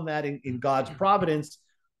problem that in God's providence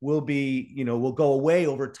will go away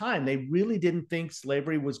over time. They really didn't think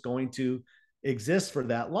slavery was going to exist for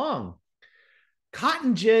that long.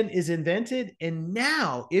 Cotton gin is invented, and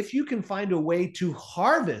now if you can find a way to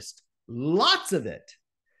harvest lots of it,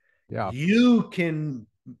 you can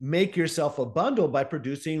make yourself a bundle by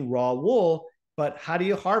producing raw wool. But how do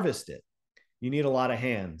you harvest it? You need a lot of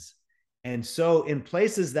hands. And so in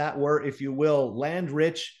places that were, if you will, land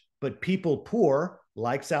rich but people poor,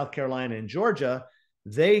 like South Carolina and Georgia,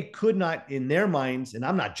 they could not, in their minds, and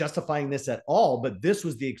I'm not justifying this at all, but this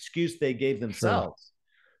was the excuse they gave themselves.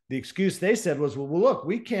 The excuse they said was, well, look,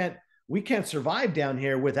 we can't survive down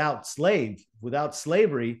here without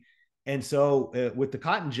slavery. And so with the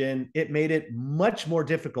cotton gin, it made it much more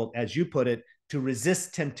difficult, as you put it, to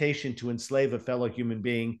resist temptation to enslave a fellow human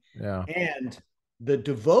being. Yeah. And the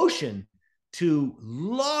devotion to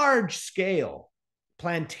large scale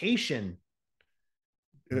plantations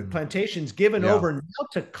given over now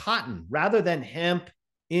to cotton rather than hemp,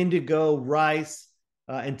 indigo, rice,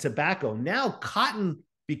 and tobacco. Now cotton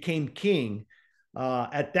became king.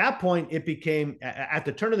 At that point, it became, at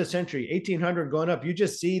the turn of the century, 1800 going up, you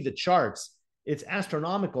just see the charts. It's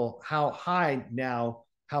astronomical how high now,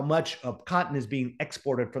 how much of cotton is being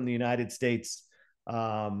exported from the United States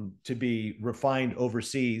to be refined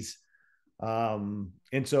overseas. And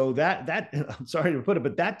so that I'm sorry to put it,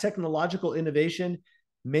 but that technological innovation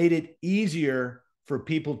made it easier for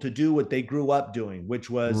people to do what they grew up doing, which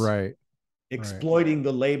was exploiting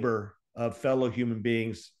the labor of fellow human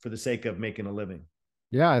beings for the sake of making a living.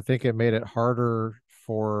 Yeah, I think it made it harder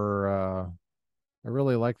for I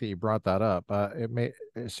really like that you brought that up. It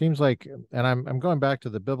seems like, and I'm going back to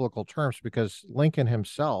the biblical terms because Lincoln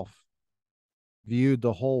himself viewed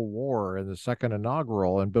the whole war in the second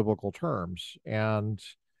inaugural in biblical terms, and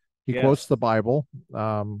he quotes the Bible,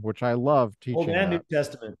 which I love teaching. Old and New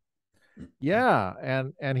Testament. Yeah,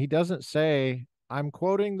 and he doesn't say, I'm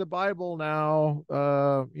quoting the Bible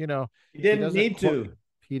now. He didn't need to.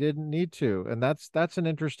 He didn't need to, and that's an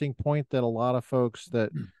interesting point that a lot of folks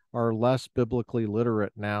that are less biblically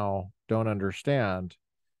literate now don't understand,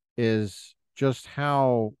 is just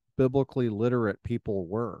how biblically literate people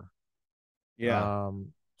were.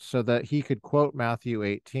 So that he could quote Matthew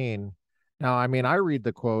 18. Now, I mean, I read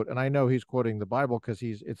the quote and I know he's quoting the Bible because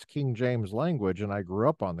it's King James language, and I grew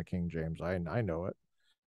up on the King James. I know it.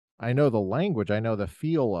 I know the language. I know the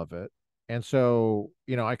feel of it. And so,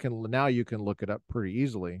 you can look it up pretty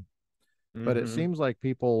easily. But it seems like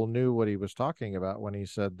people knew what he was talking about when he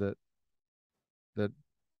said that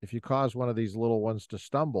if you cause one of these little ones to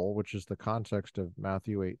stumble, which is the context of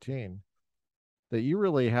Matthew 18, that you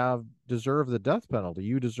really deserve the death penalty.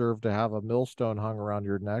 You deserve to have a millstone hung around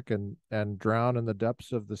your neck and drown in the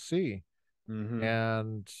depths of the sea.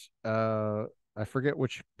 And I forget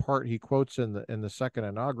which part he quotes in the second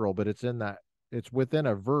inaugural, but it's within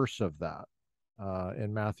a verse of that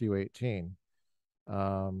in Matthew 18.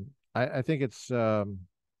 I think it's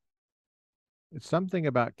something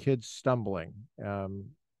about kids stumbling,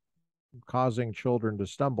 causing children to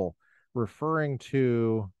stumble, referring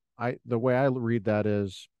to, the way I read that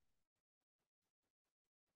is,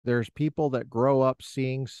 there's people that grow up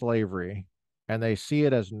seeing slavery and they see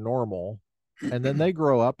it as normal, and then they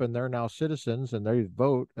grow up and they're now citizens and they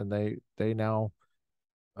vote and they now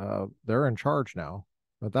they're in charge now.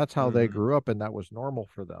 But that's how they grew up, and that was normal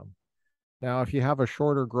for them. Now, if you have a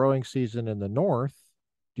shorter growing season in the north,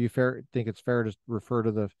 do you think it's fair to refer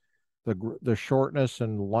to the shortness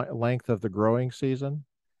and length of the growing season?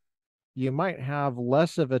 You might have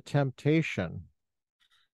less of a temptation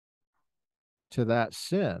to that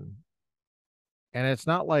sin. And it's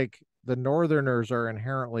not like the Northerners are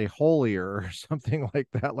inherently holier or something like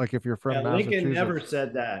that. Like if you're from Yeah, Lincoln never Massachusetts.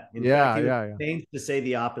 said that. In fact, Yeah, he was yeah, yeah. pains to say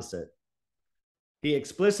the opposite. He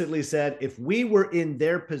explicitly said, if we were in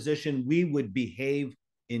their position, we would behave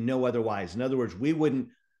in no other wise. In other words, we wouldn't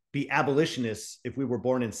be abolitionists if we were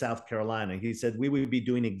born in South Carolina. He said we would be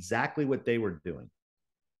doing exactly what they were doing.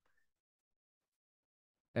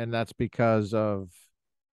 And that's because of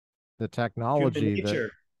the Human technology that,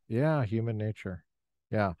 nature. yeah, human nature.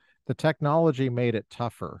 Yeah. The technology made it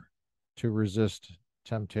tougher to resist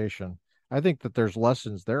temptation. I think that there's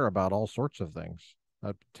lessons there about all sorts of things.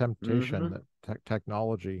 Temptation Mm-hmm. that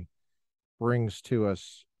technology brings to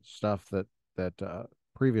us stuff that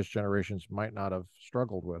previous generations might not have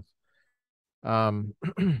struggled with. Um,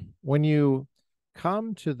 when you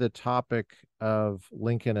come to the topic of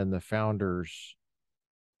Lincoln and the founders,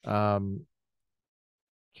 um,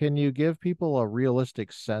 can you give people a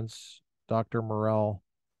realistic sense, Dr. Morel,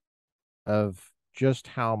 of just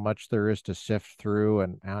how much there is to sift through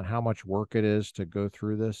and how much work it is to go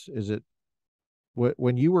through this? Is it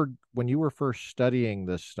when you were first studying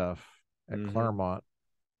this stuff at Mm-hmm. Claremont,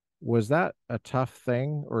 was that a tough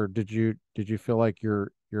thing, or did you feel like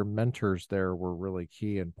your mentors there were really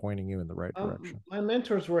key in pointing you in the right direction? My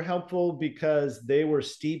mentors were helpful because they were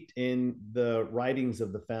steeped in the writings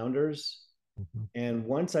of the founders. Mhm. And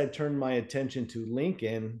once I turned my attention to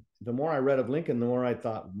Lincoln, the more I read of Lincoln, the more I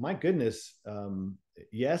thought, my goodness,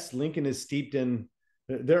 yes, Lincoln is steeped in,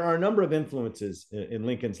 there are a number of influences in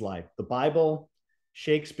Lincoln's life. The Bible,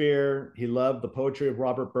 Shakespeare, he loved the poetry of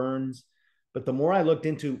Robert Burns. But the more I looked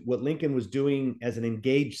into what Lincoln was doing as an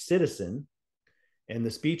engaged citizen, and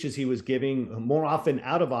the speeches he was giving more often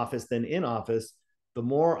out of office than in office, the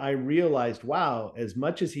more I realized, wow, as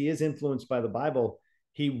much as he is influenced by the Bible,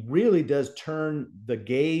 he really does turn the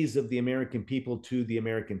gaze of the American people to the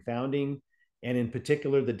American founding, and in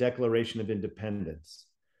particular, the Declaration of Independence.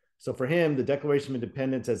 So for him, the Declaration of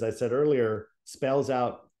Independence, as I said earlier, spells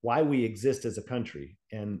out why we exist as a country.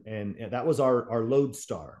 And that was our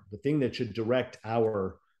lodestar, the thing that should direct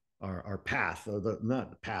our path, or not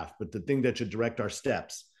the path, but the thing that should direct our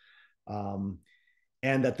steps. Um,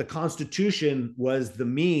 and that the Constitution was the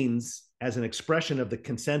means as an expression of the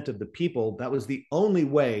consent of the people. That was the only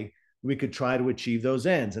way we could try to achieve those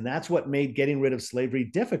ends. And that's what made getting rid of slavery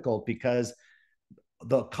difficult, because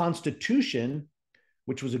the Constitution,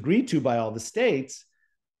 which was agreed to by all the states,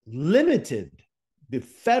 limited the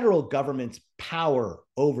federal government's power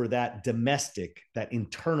over that domestic, that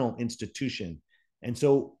internal institution. And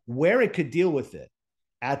so where it could deal with it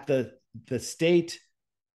at the state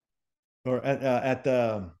or at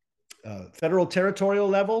the federal territorial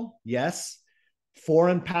level, yes.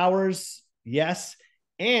 Foreign powers, yes.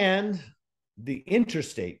 And the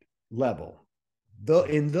interstate level.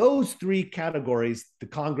 In those three categories, the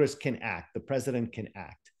Congress can act, the president can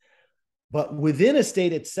act. But within a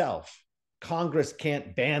state itself, Congress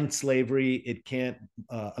can't ban slavery. It can't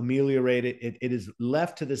ameliorate it. It is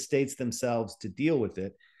left to the states themselves to deal with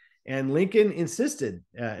it. And Lincoln insisted,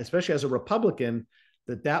 especially as a Republican,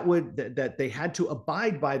 that they had to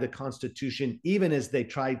abide by the Constitution, even as they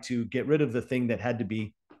tried to get rid of the thing that had to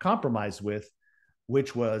be compromised with,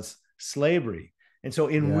 which was slavery. And so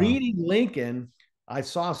in Yeah. reading Lincoln, I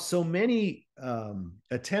saw so many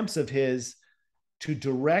attempts of his to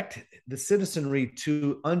direct the citizenry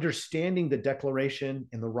to understanding the Declaration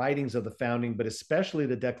and the writings of the founding, but especially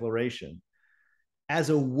the Declaration,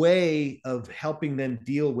 as a way of helping them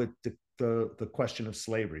deal with the question of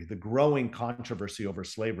slavery, the growing controversy over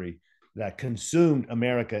slavery that consumed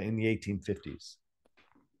America in the 1850s.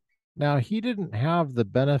 Now, he didn't have the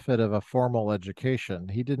benefit of a formal education.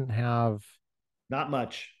 He didn't have Not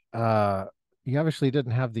much. uh he obviously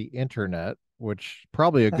didn't have the internet, which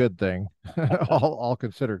probably a good thing, all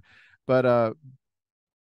considered. But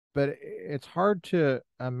it's hard to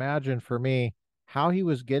imagine for me how he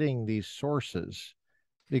was getting these sources,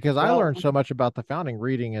 because I Well, learned so much about the founding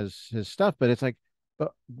reading his stuff, but it's like,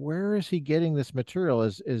 but where is he getting this material?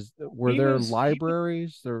 Were there he was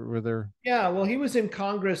libraries? Were there? yeah, well, he was in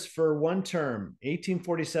Congress for one term,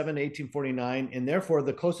 1847, 1849, and therefore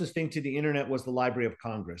the closest thing to the internet was the Library of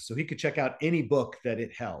Congress. So he could check out any book that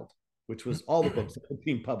it held, which was all the books that were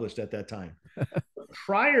being published at that time.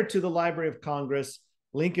 Prior to the Library of Congress,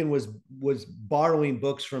 Lincoln was borrowing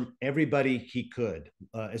books from everybody he could,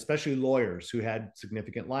 especially lawyers who had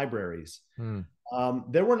significant libraries. Hmm,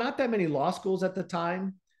 There were not that many law schools at the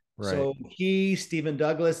time. right. So he, Stephen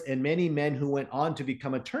Douglas, and many men who went on to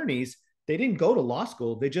become attorneys, they didn't go to law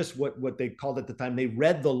school. They just, what they called at the time, they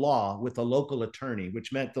read the law with a local attorney,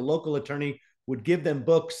 which meant the local attorney would give them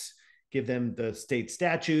books, give them the state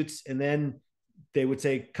statutes, and then they would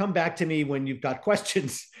say, come back to me when you've got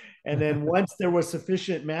questions. And then once there was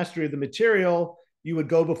sufficient mastery of the material, you would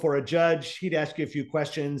go before a judge. He'd ask you a few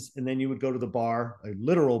questions, and then you would go to the bar, a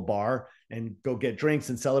literal bar, and go get drinks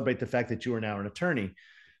and celebrate the fact that you are now an attorney.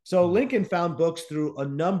 So Lincoln found books through a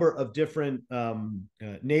number of different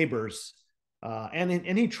neighbors, and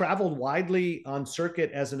he traveled widely on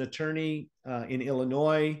circuit as an attorney in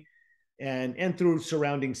Illinois and through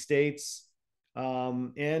surrounding states.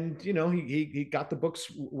 And he got the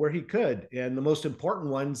books where he could, and the most important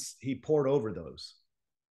ones he poured over those.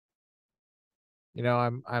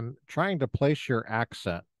 I'm trying to place your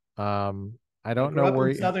accent. I I don't grew know up where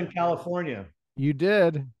in Southern California. you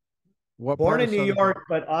did. What Born part of in New Southern? York,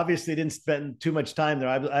 but obviously didn't spend too much time there.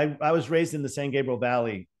 I was raised in the San Gabriel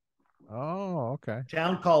Valley, Oh, okay.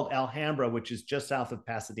 town called Alhambra, which is just south of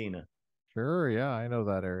Pasadena. Sure. Yeah, I know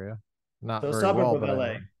that area. Not So a very suburb well, of but I know LA.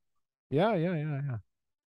 it. Yeah, yeah, yeah, yeah.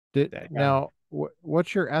 Did Yeah. now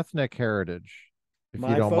what's your ethnic heritage, if you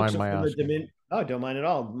My don't folks mind are my from the asking? Dominican. Oh, don't mind at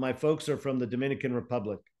all. My folks are from the Dominican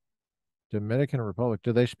Republic. Dominican Republic.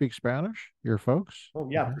 Do they speak Spanish? Your folks? Oh,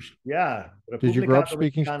 yeah, Okay. yeah. Did you grow República up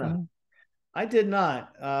speaking Dominicana. Spanish? I did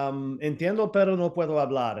not. Entiendo, pero no puedo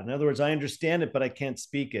hablar. In other words, I understand it, but I can't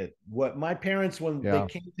speak it. What my parents, when they Yeah.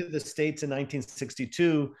 came to the States in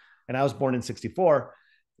 1962, and I was born in 64,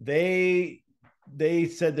 they they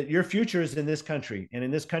said that your future is in this country, and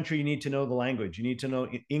in this country you need to know the language, you need to know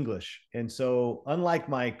English. And so unlike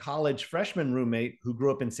my college freshman roommate who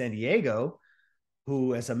grew up in San Diego,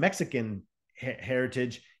 who has a Mexican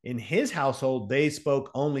heritage, in his household they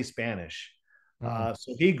spoke only Spanish. Mm,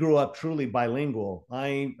 So he grew up truly bilingual.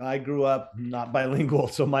 I grew up not bilingual,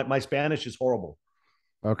 so my Spanish is horrible.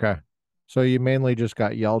 okay. So you mainly just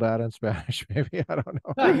got yelled at in Spanish, maybe? I don't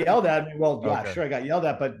Not know. yelled at me. Well, yeah, Okay. sure, I got yelled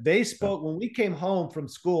at, but they Yeah. spoke when we came home from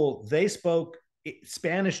school. They spoke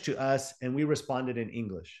Spanish to us, and we responded in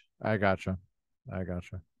English. I gotcha. I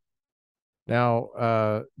gotcha.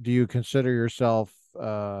 Now, do you consider yourself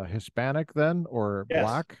Hispanic then or Yes.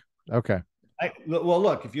 black? Okay. Well,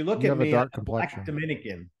 look, if you look You at have a me, I'm dark a black complexion.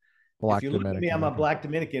 Dominican. If Black you look at me, Dominican. I'm a Okay. black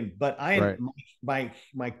Dominican, but I am Right.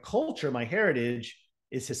 my culture, my heritage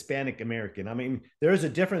is Hispanic American. I mean, there is a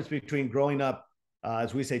difference between growing up,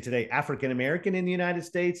 as we say today, African American in the United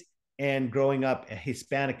States and growing up a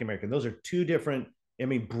Hispanic American. Those are two different, I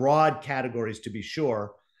mean, broad categories to be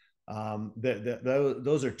sure.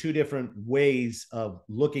 Those are two different ways of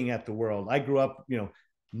looking at the world. I grew up,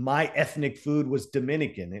 my ethnic food was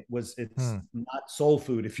Dominican. It's Hmm. not soul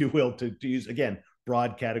food, if you will, to use again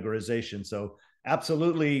broad categorization. So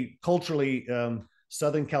absolutely culturally,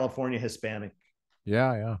 Southern California Hispanic.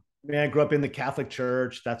 Yeah, yeah. I mean, I grew up in the Catholic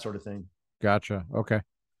Church, that sort of thing. Gotcha. Okay.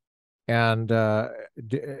 And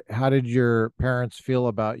how did your parents feel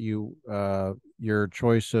about your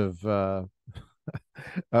choice of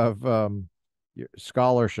your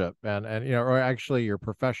scholarship and or actually your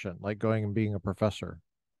profession, like going and being a professor?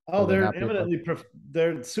 Were Oh, they happy about?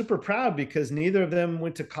 they're super proud because neither of them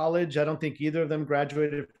went to college. I don't think either of them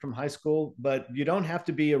graduated from high school, but you don't have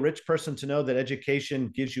to be a rich person to know that education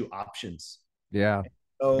gives you options. Yeah, big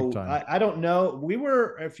So time. I don't know. We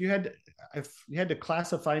were, if you had to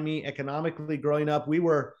classify me economically growing up, we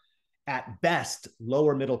were at best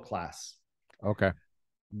lower middle class. Okay,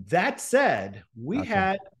 That said, we gotcha.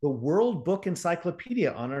 had the World Book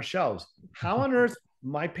Encyclopedia on our shelves. How on earth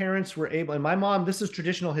my parents were able, and my mom, this is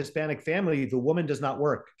traditional Hispanic family, the woman does not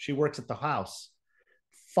work. She works at the house.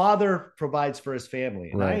 Father provides for his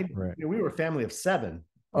family. And Right, right. we were a family of seven,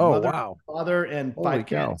 Oh, mother, wow. father, and Holy five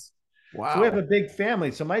cow. kids. So we have Wow. a big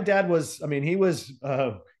family. So my dad was, I mean, he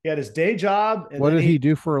had his day job, and What then did he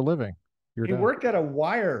do for a living? Your he dad? worked at a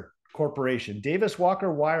wire corporation, Davis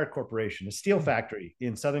Walker Wire Corporation, a steel Hmm. factory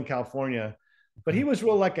in Southern California. But Okay. he was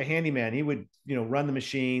real like a handyman. He would, run the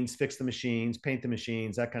machines, fix the machines, paint the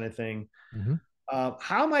machines, that kind of thing. Hmm.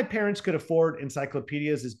 How my parents could afford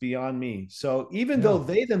encyclopedias is beyond me. So even though Yeah.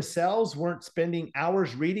 they themselves weren't spending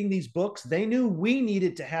hours reading these books, they knew we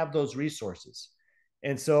needed to have those resources.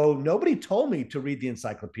 And so nobody told me to read the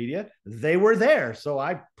encyclopedia. They were there. So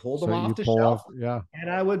I pulled So them you off the pull shelf off, yeah. and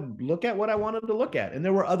I would look at what I wanted to look at. And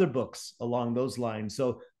there were other books along those lines.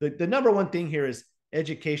 So the number one thing here is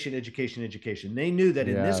education, education, education. They knew that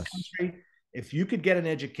in this Yes. country, if you could get an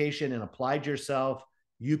education and applied yourself,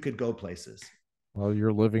 you could go places. Well,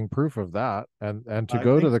 you're living proof of that. And to I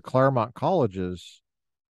go to think the Claremont colleges,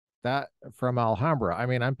 that from Alhambra, I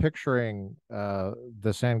mean, I'm picturing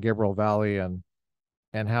the San Gabriel Valley and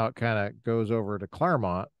how it kind of goes over to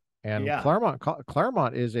Claremont. And yeah.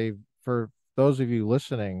 Claremont is for those of you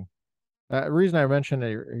listening, the reason I mentioned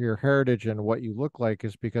your heritage and what you look like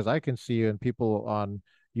is because I can see you and people on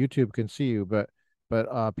YouTube can see you, but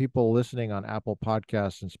but people listening on Apple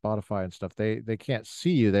Podcasts and Spotify and stuff, they can't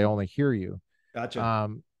see you, they only hear you. Gotcha.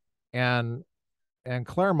 Um, and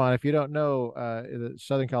Claremont, if you don't know,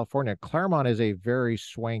 Southern California, Claremont is a very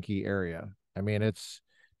swanky area. I mean,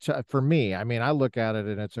 for me. I mean, I look at it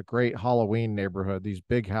and it's a great Halloween neighborhood. These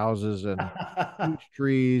big houses and huge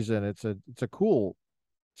trees, and it's a cool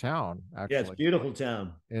town Yeah, it's a actually. beautiful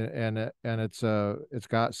town. And it's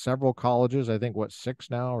got several colleges. I think what, six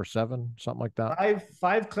now or seven, something like that.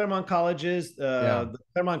 Five Claremont colleges, Yeah. the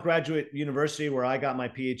Claremont Graduate University, where I got my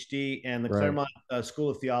PhD, and the Right. Claremont School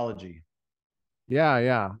of Theology. Yeah,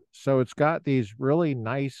 yeah. So it's got these really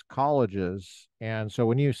nice colleges. And so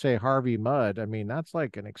when you say Harvey Mudd, I mean, that's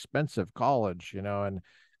like an expensive college, and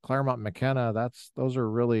Claremont McKenna, those are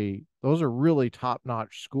really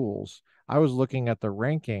top-notch schools. I was looking at the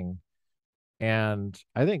ranking, and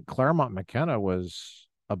I think Claremont McKenna was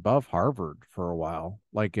above Harvard for a while,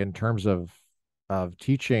 like in terms of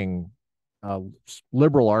teaching uh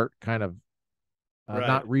liberal art kind of, Right.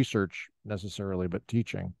 not research necessarily, but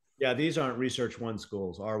teaching. Yeah, these aren't Research One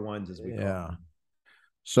schools, R1s as we call Yeah. them.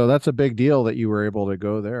 So that's a big deal that you were able to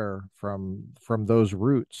go there from those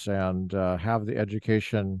roots and have the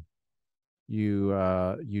education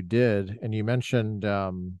you did. And you mentioned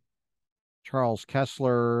Charles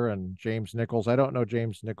Kessler and James Nichols. I don't know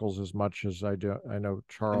James Nichols as much as I know And Bill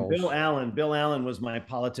Charles. Allen, Bill Allen was my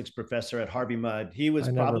politics professor at Harvey Mudd. He was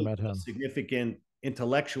I never probably met the most him. significant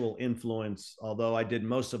intellectual influence, although I did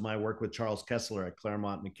most of my work with Charles Kessler at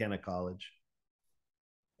Claremont McKenna College.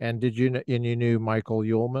 And you knew Michael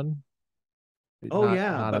Uhlman? Oh Not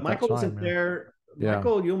yeah, not but at that Michael time, wasn't yeah. there. Yeah.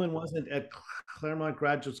 Michael Uhlman wasn't at Claremont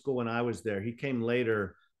Graduate School when I was there. He came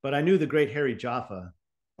later, but I knew the great Harry Jaffa.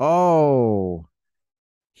 Oh,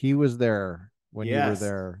 he was there when you were Yes,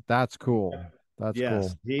 there. That's cool. That's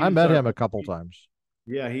yes, cool. I met him a couple times.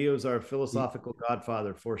 yeah, he was our He, philosophical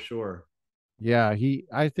godfather for sure. yeah,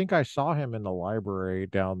 I think I saw him in the library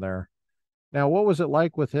down there. Now, what was it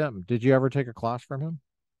like with him? Did you ever take a class from him?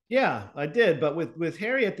 Yeah, I did. But with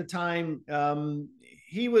Harry at the time,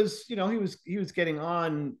 he was, he was getting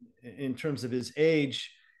on in terms of his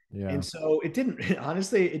age, Yeah. and so it didn't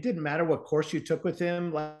honestly, it didn't matter what course you took with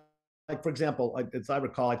him. Like for example, as I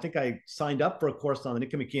recall, I think I signed up for a course on the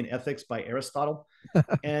Nicomachean Ethics by Aristotle,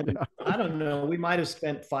 and Yeah. I don't know, we might have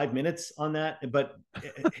spent 5 minutes on that, but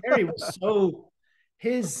Harry was so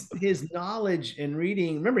his knowledge and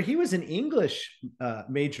reading. Remember, he was an English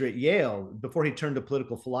major at Yale before he turned to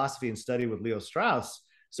political philosophy and studied with Leo Strauss.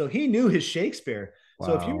 So he knew his Shakespeare.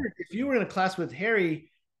 So Wow. if you were in a class with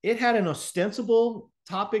Harry, it had an ostensible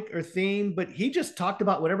topic or theme, but he just talked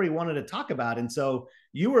about whatever he wanted to talk about. And so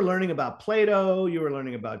you were learning about Plato, you were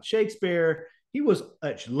learning about Shakespeare. He was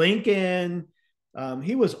Lincoln.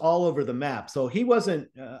 He was all over the map. So he wasn't.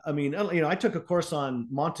 I mean, I took a course on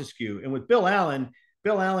Montesquieu, and with Bill Allen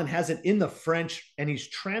has it in the French, and he's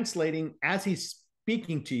translating as he's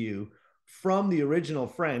speaking to you from the original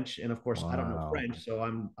French. And of course, I don't know Wow. French,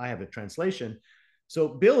 so I have a translation. So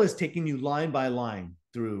Bill is taking you line by line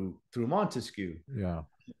through Montesquieu. Yeah.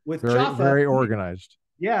 With Very, Jaffa, very organized.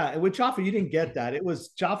 yeah, with Jaffa, you didn't get that. It was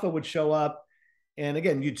Jaffa would show up, and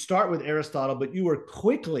again, you'd start with Aristotle, but you were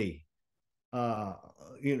quickly uh,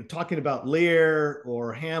 talking about Lear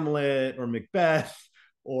or Hamlet or Macbeth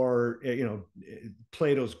or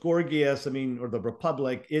Plato's Gorgias. I mean, or the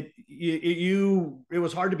Republic. It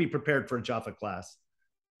was hard to be prepared for a Jaffa class.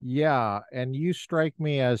 Yeah, and you strike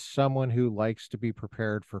me as someone who likes to be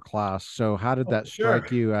prepared for class. So how did Oh, that for sure.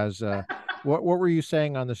 strike you as what were you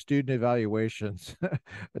saying on the student evaluations?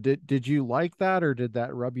 Did you like that, or did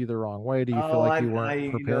that rub you the wrong way? Do you feel Oh, like you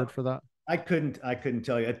weren't prepared for that? I couldn't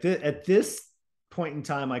tell you at this point in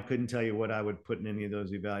time. I couldn't tell you what I would put in any of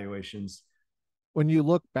those evaluations. When you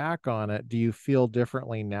look back on it, do you feel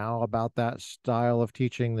differently now about that style of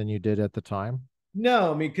teaching than you did at the time?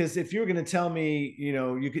 No, I mean, because if you were going to tell me,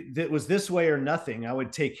 you could, that was this way or nothing, I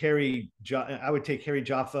would take Harry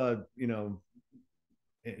Jaffa,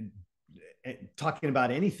 talking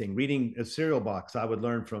about anything, reading a cereal box, I would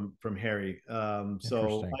learn from Harry. So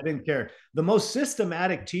Interesting. I didn't care. The most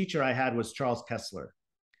systematic teacher I had was Charles Kessler.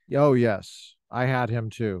 Oh, yes. I had him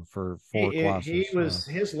too for four He classes. Yeah. was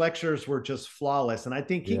his lectures were just flawless, and I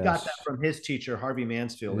think he got that Yes. from his teacher Harvey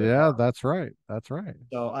Mansfield at Yeah, Harvard. that's right. That's right.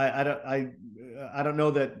 So I don't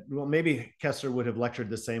know that. Well, maybe Kessler would have lectured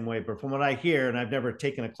the same way, but from what I hear, and I've never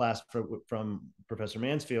taken a class from Professor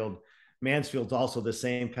Mansfield, Mansfield's also the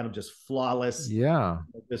same kind of just flawless. Yeah.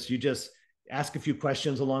 You just ask a few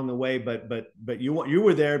questions along the way, but you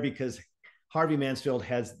were there because Harvey Mansfield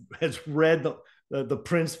has read the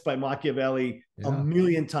Prince by Machiavelli a Yeah.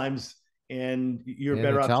 million times and you're In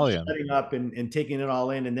better off just Italian. shutting up and taking it all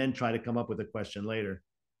in and then try to come up with a question later.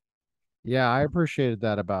 Yeah, I appreciated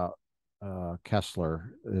that about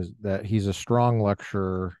Kessler, is that he's a strong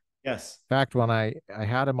lecturer. Yes. In fact, when I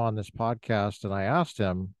had him on this podcast and I asked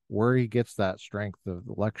him where he gets that strength of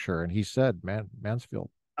the lecture, and he said, "Man, Mansfield."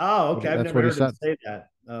 Oh, okay. I've That's never what he heard him said. say that,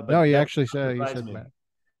 No, but he that would actually not said, he surprise said, me. "Man,"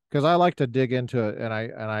 because I like to dig into it, and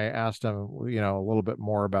I asked him, a little bit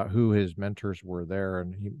more about who his mentors were there,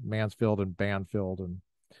 and Mansfield and Banfield, and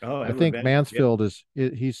Oh, I Edward think Benfield. Yeah. Mansfield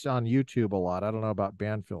he's on YouTube a lot. I don't know about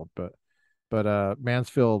Banfield, but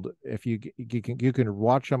Mansfield, if you can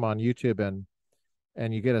watch him on YouTube,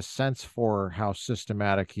 and you get a sense for how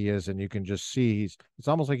systematic he is, and you can just see it's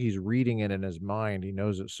almost like he's reading it in his mind. He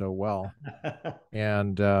knows it so well.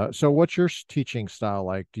 And so what's your teaching style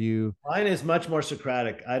like? Do you Mine is much more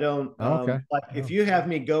Socratic. I don't oh, okay. like if Oh. you have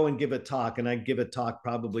me go and give a talk, and I give a talk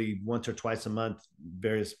probably once or twice a month,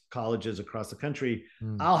 various colleges across the country.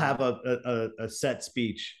 Hmm. I'll have a set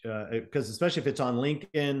speech because especially if it's on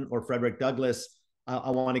Lincoln or Frederick Douglass,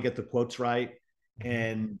 I want to get the quotes right.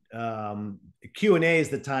 Mhm. And Q&A is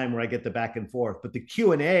the time where I get the back and forth. But the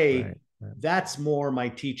Q&A, Right, right. that's more my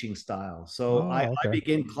teaching style. So I Oh, okay.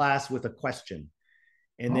 begin class with a question.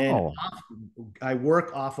 And then Oh, I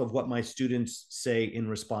work off of what my students say in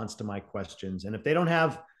response to my questions. And if they don't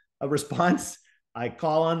have a response, I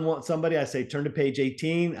call on somebody, I say, turn to page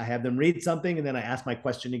 18. I have them read something, and then I ask my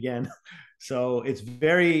question again. So it's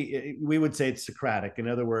we would say it's Socratic. In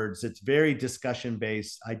other words, it's very discussion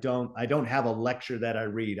based. I don't have a lecture that I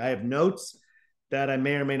read. I have notes that I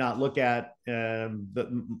may or may not look at. But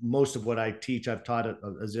most of what I teach, I've taught a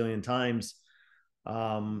zillion times.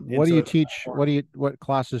 And what do so you it's teach? What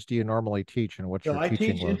classes do you normally teach, and what's so your I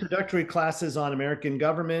teaching teach load? introductory classes on American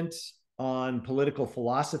government, on political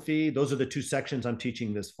philosophy. Those are the two sections I'm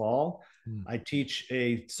teaching this fall. Hmm. I teach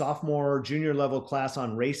a sophomore, junior level class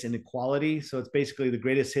on race and equality. So it's basically the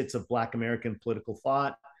greatest hits of Black American political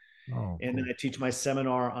thought. Oh, And then cool. I teach my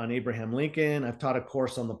seminar on Abraham Lincoln. I've taught a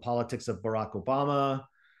course on the politics of Barack Obama.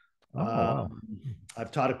 Oh, wow. Um,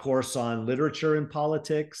 I've taught a course on literature and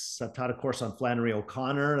politics. I've taught a course on Flannery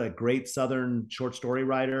O'Connor, a great Southern short story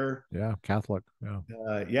writer. Yeah, Catholic.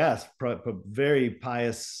 Yeah. Yes, very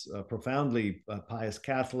pious, profoundly pious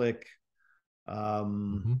Catholic.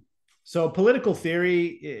 Um, Hmm. so political theory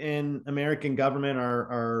in American government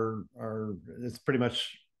are it's pretty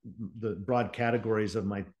much the broad categories of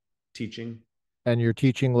my teaching. And your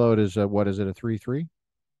teaching load is what is it, a 3-3?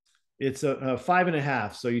 It's a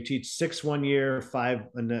 5.5. So you teach 6 1 year, 5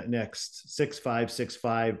 next, 6 5 6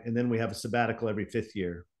 5, and then we have a sabbatical every 5th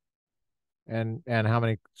year. And how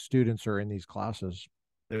many students are in these classes?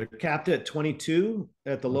 They're capped at 22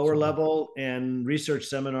 at the That's lower level, and research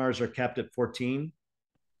seminars are capped at 14.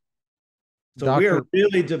 So we are Doctor.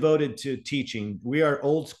 really devoted to teaching. We are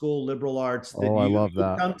old school liberal arts that Oh, I love you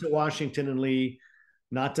that. come to Washington and Lee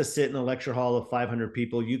not to sit in a lecture hall of 500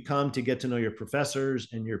 people. You come to get to know your professors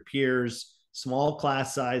and your peers, small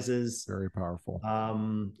class sizes. Very powerful.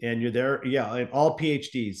 And you're there. Yeah. And all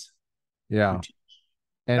PhDs. Yeah.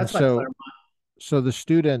 And That's like so the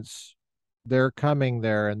students, they're coming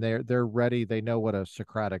there and they're ready. They know what a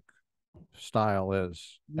Socratic style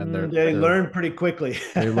is, and they learn pretty quickly.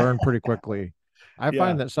 they learn pretty quickly. I Yeah.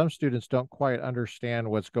 find that some students don't quite understand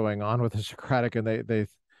what's going on with the Socratic, and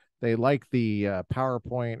they like the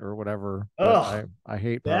PowerPoint or whatever, but Oh, I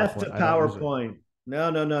hate that's the PowerPoint. I don't use it. PowerPoint. No,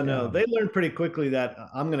 no, no, no. Yeah. They learn pretty quickly that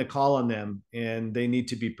I'm going to call on them, and they need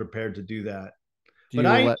to be prepared to do that. Do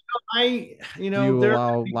But you let do you there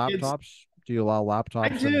are allow kids. laptops? Do you allow I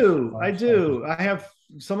laptops in do. I class? Okay. do. I have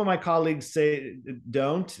some of my colleagues say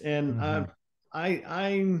don't, and Hmm.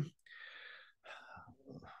 I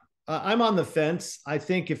I'm on the fence. I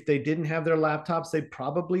think if they didn't have their laptops, they'd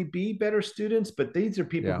probably be better students. But these are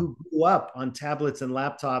people Yeah. who grew up on tablets and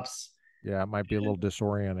laptops. Yeah. It might be a little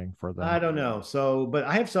disorienting for I them. don't know. So, but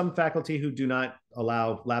I have some faculty who do not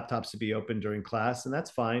allow laptops to be open during class, and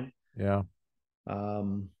that's fine. Yeah.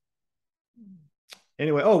 Um,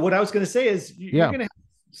 anyway, oh, what I was going to say is you're Yeah. going to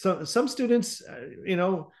have some students,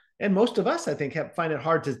 and most of us, I think, find it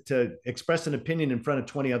hard to express an opinion in front of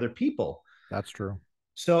 20 other people. That's true.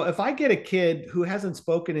 So if I get a kid who hasn't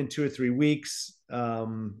spoken in 2 or 3 weeks,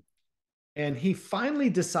 and he finally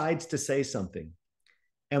decides to say something,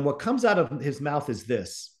 and what comes out of his mouth is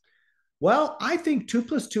this: well, I think 2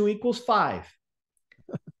 + 2 = 5.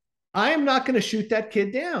 I am not going to shoot that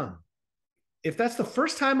kid down. If that's the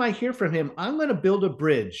first time I hear from him, I'm going to build a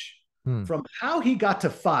bridge Hmm. from how he got to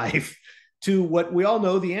 5 to what we all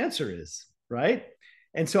know the answer is, right?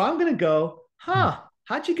 And so I'm going to go, Hmm. how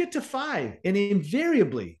how'd you get to 5? And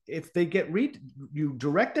invariably, if they get you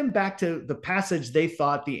direct them back to the passage they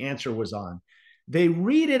thought the answer was on. They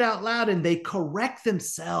read it out loud and they correct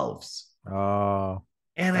themselves. Oh,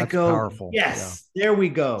 And I that's go, powerful. Yeah. yes, there we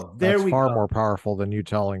go. There That's we far go. more powerful than you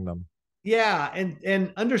telling them. Yeah,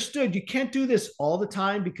 and understood. You can't do this all the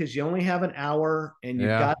time because you only have an hour and you've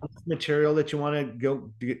Yeah. got material that you want to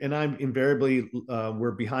go. And I'm invariably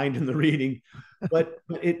we're behind in the reading, but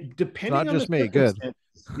it It's depending not on the just me. Good. circumstances.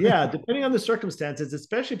 Yeah, depending on the circumstances,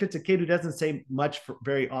 especially if it's a kid who doesn't say much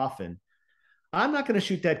very often. I'm not going to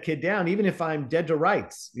shoot that kid down, even if I'm dead to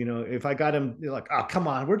rights. If I got him like, oh, come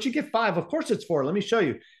on, where'd you get 5? Of course it's 4. Let me show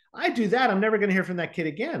you. I do that, I'm never going to hear from that kid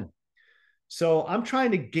again. So I'm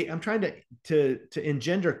trying to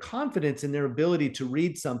engender confidence in their ability to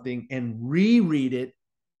read something and reread it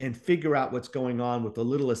and figure out what's going on with a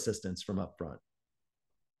little assistance from up front.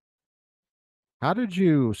 How did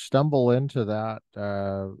you stumble into that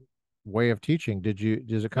way of teaching? Does it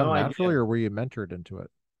No come naturally idea. or were you mentored into it?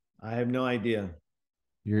 I have no idea.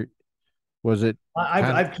 You was it I've kind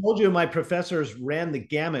of, I've told you my professors ran the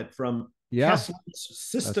gamut from yeah, Kessler's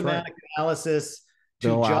that's right. systematic analysis to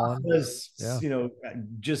Bill Allen. Jaffa's, Yeah.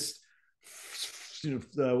 just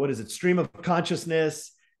what is it, stream of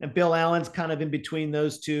consciousness, and Bill Allen's kind of in between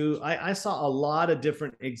those two. I saw a lot of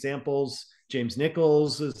different examples. James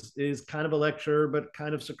Nichols is kind of a lecturer, but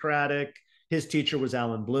kind of Socratic. His teacher was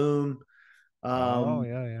Alan Bloom, Oh, um,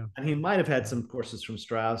 yeah, yeah. and he might have had Yeah. some courses from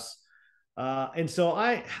Strauss. And so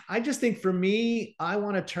I just think for me, I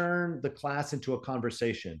want to turn the class into a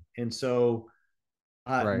conversation. And so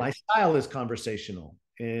Right. my style is conversational.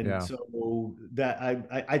 And Yeah. so that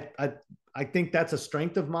I think that's a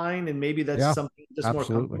strength of mine. And maybe that's Yeah. something I'm just more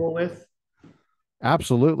Absolutely. comfortable with.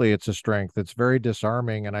 Absolutely, it's a strength. It's very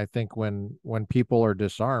disarming, and I think when people are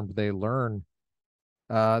disarmed, they learn.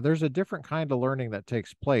 There's a different kind of learning that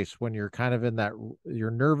takes place when you're kind of in that.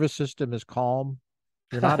 Your nervous system is calm.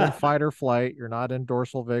 You're not in fight or flight. You're not in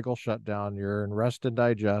dorsal vagal shutdown. You're in rest and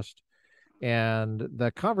digest. And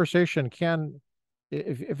the conversation can,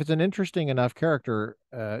 if it's an interesting enough character,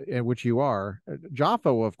 in which you are, Jaffa,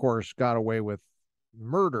 of course, got away with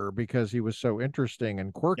murder because he was so interesting and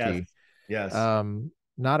Yes. quirky. Yes.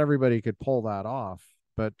 Not everybody could pull that off,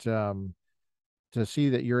 but to see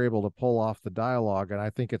that you're able to pull off the dialogue, and I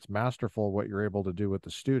think it's masterful what you're able to do with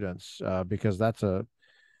the students, because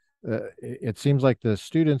it seems like the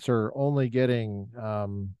students are only getting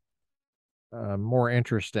more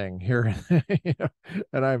interesting here. You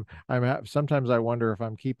know? And sometimes I wonder if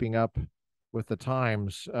I'm keeping up with the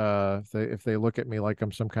times, if they look at me like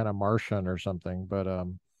I'm some kind of Martian or something. But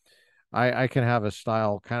I can have a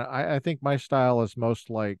style kind of. I think my style is most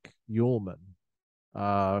like Ullman,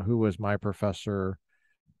 who was my professor.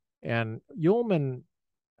 And Ullman,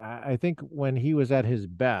 I think when he was at his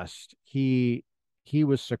best, he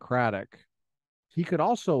was Socratic. He could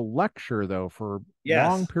also lecture though for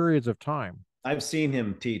long Yes. periods of time, I've seen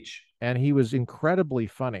him teach. and he was incredibly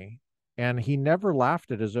funny, and he never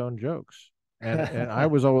laughed at his own jokes. And I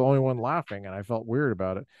was the only one laughing, and I felt weird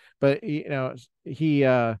about it. But he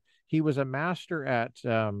was a master at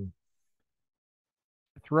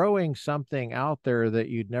throwing something out there that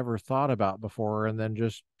you'd never thought about before, and then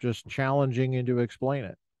just challenging you to explain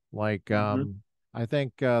it. Like Mhm. I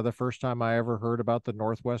think the first time I ever heard about the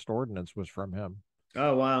Northwest Ordinance was from him,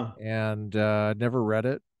 Oh, wow. and I'd never read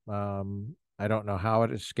it. I don't know how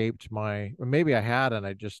it escaped maybe I had, and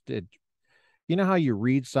I just did. You know how you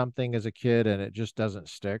read something as a kid and it just doesn't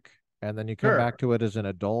stick, and then you come back Sure. to it as an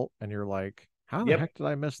adult, and you're like, how the Yep. heck did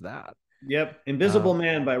I miss that? Yep. Invisible Um,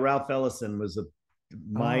 Man by Ralph Ellison was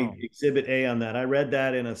my oh, exhibit A on that. I read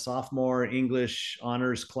that in a sophomore English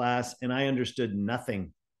honors class and I understood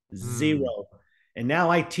nothing, hmm, zero. And now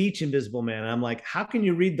I teach Invisible Man. And I'm like, how can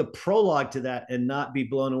you read the prologue to that and not be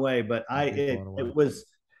blown away? But not be blown away.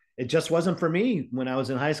 it just wasn't for me when I was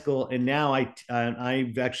in high school. And now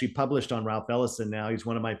I've actually published on Ralph Ellison now. He's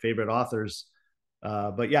one of my favorite authors.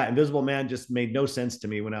 But yeah, Invisible Man just made no sense to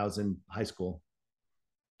me when I was in high school.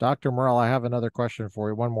 Dr. Morel, I have another question for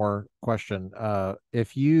you. One more question.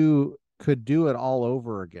 If you could do it all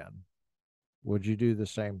over again, would you do the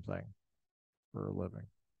same thing for a living?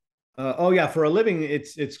 Oh yeah, for a living,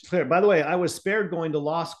 it's clear. By the way, I was spared going to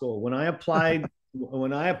law school when I applied.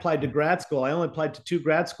 When I applied to grad school, I only applied to 2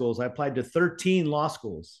 grad schools. I applied to 13 law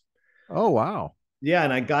schools. Oh, wow. Yeah,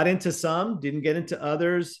 and I got into some, didn't get into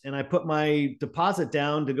others, and I put my deposit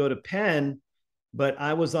down to go to Penn. But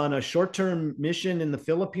I was on a short-term mission in the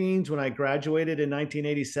Philippines when I graduated in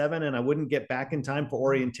 1987, and I wouldn't get back in time for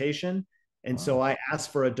orientation. And so Wow. I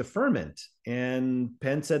asked for a deferment, and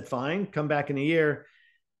Penn said, "Fine, come back in a year."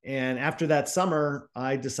 And after that summer,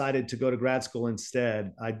 I decided to go to grad school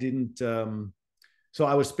instead. I didn't, so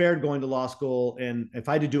I was spared going to law school. And if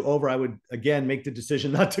I had to do over, I would again make the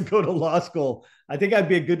decision not to go to law school. I think I'd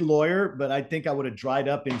be a good lawyer, but I think I would have dried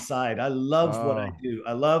up inside. I love what I Oh, do.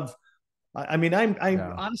 I love, I mean, I'm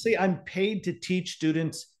yeah. honestly, I'm paid to teach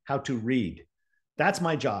students how to read. That's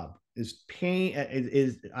my job. Is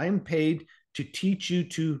I'm paid to teach you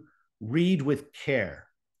to read with care.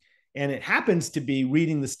 And it happens to be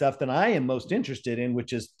reading the stuff that I am most interested in,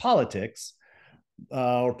 which is politics,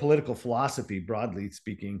 or political philosophy, broadly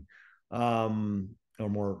speaking, or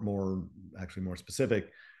more specific.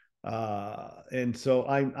 And so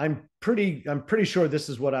I'm pretty sure this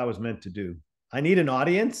is what I was meant to do. I need an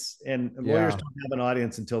audience, and lawyers Yeah, don't have an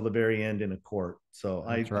audience until the very end in a court. So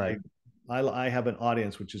that's right. I have an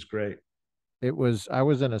audience, which is great. I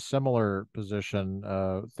was in a similar position,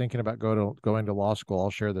 thinking about going to law school.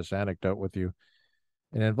 I'll share this anecdote with you.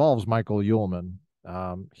 It involves Michael Uhlman.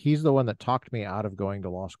 He's the one that talked me out of going to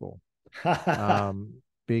law school. Um,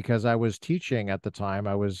 because I was teaching at the time.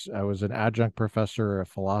 I was an adjunct professor of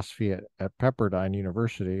philosophy at Pepperdine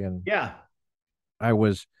University, and Yeah. I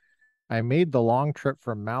was I made the long trip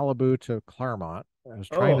from Malibu to Claremont. I was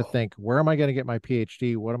trying to Oh, think, where am I going to get my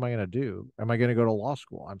PhD? What am I going to do? Am I going to go to law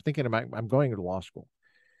school? I'm thinking about I'm going to law school.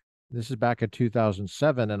 This is back in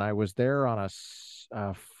 2007, and I was there on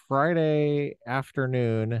a Friday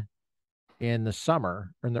afternoon in the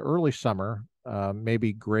summer, in the early summer.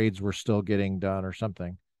 Maybe grades were still getting done or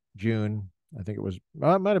something. June, I think it was.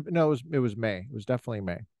 Well, it might have. No, it was May. It was definitely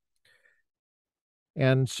May.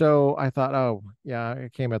 And so I thought, oh yeah, I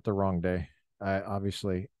came at the wrong day.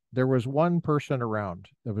 Obviously, there was one person around.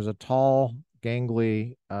 There was a tall,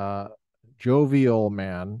 gangly, jovial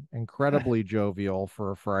man, incredibly jovial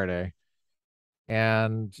for a Friday,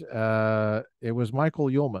 and it was Michael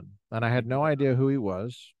Uhlman, and I had no idea who he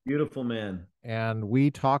was. beautiful man. And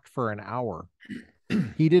we talked for an hour.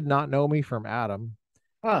 He did not know me from Adam,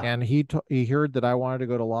 Ah, and he heard that I wanted to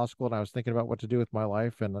go to law school, and I was thinking about what to do with my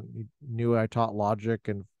life, and he knew I taught logic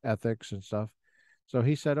and ethics and stuff. So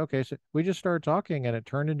he said, "Okay." So we just started talking, and it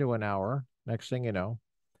turned into an hour. Next thing you know,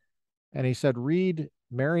 and he said, "Read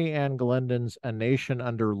Mary Ann Glendon's *A Nation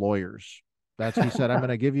Under Lawyers.'" He said, "I'm going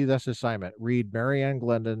to give you this assignment. Read Mary Ann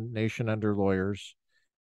Glendon, *Nation Under Lawyers.'"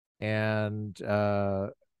 And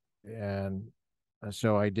and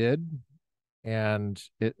so I did, and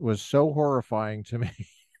it was so horrifying to me.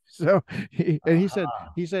 So he said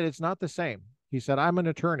it's not the same. He said, "I'm an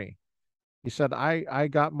attorney." He said, I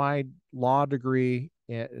got my law degree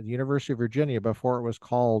at the University of Virginia before it was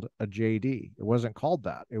called a JD. It wasn't called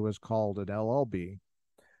that. It was called an LLB.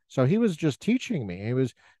 So he was just teaching me.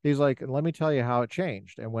 He's like, let me tell you how it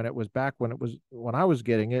changed. And when it was back when I was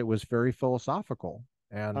getting it, it was very philosophical.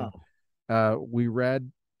 And ah, we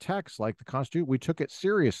read texts like the Constitution. We took it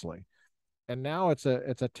seriously. And now it's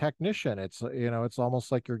a technician. It's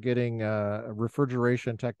almost like you're getting a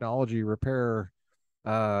refrigeration technology repair,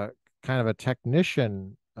 uh, kind of a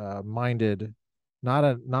technician minded, not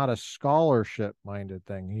a scholarship minded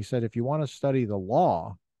thing. He said if you want to study the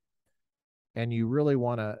law and you really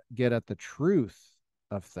want to get at the truth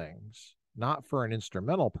of things, not for an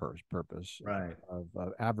instrumental purpose right. of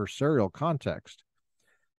adversarial context,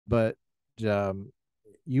 but um,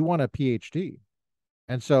 you want a PhD.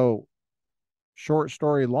 And so, short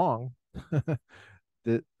story long,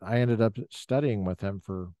 that I ended up studying with him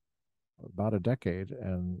for about a decade,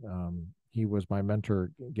 and he was my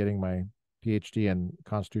mentor getting my PhD in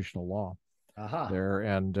constitutional law Aha. there.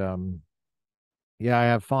 And yeah, I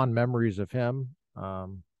have fond memories of him.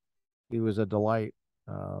 He was a delight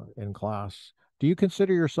in class. Do you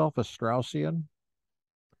consider yourself a Straussian?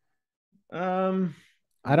 Um,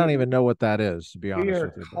 I don't we even know what that is, to be we honest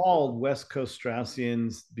with are you. But called West Coast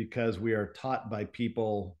Straussians because we are taught by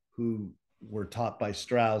people who were taught by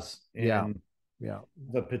Strauss, yeah, and yeah,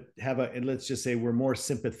 and let's just say we're more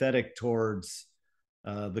sympathetic towards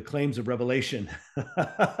the claims of revelation,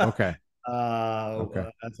 okay, okay,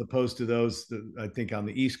 as opposed to those that I think on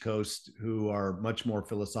the East Coast who are much more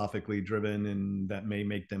philosophically driven, and that may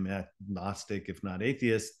make them agnostic, if not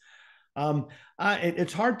atheist. Um,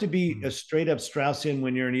 it's hard to be a straight up Straussian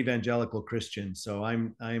when you're an evangelical Christian. So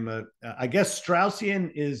I guess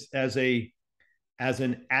Straussian is as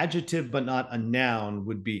an adjective, but not a noun,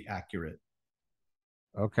 would be accurate.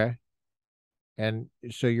 okay. And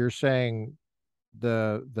so you're saying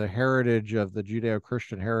the heritage of the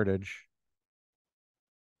Judeo-Christian heritage,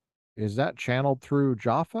 is that channeled through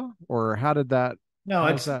Jaffa, or No,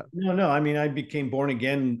 how does it's that? no. I mean, I became born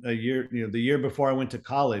again the year before I went to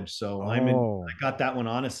college. So I Oh, got that one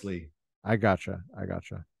honestly. I gotcha. I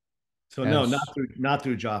gotcha. So And no, not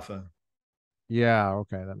through Jaffa. yeah,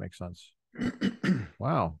 okay, that makes sense.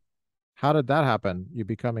 Wow. How did that happen? You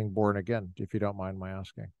becoming born again, if you don't mind my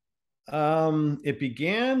asking. It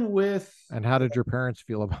began with, And how did your parents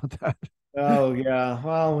feel about that? oh yeah,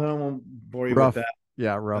 well, I won't bore you with Rough. that.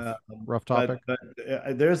 Yeah, Uh, rough but topic.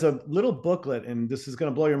 there's a little booklet, and this is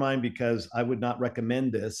going to blow your mind because I would not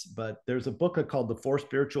recommend this. But there's a booklet called "The Four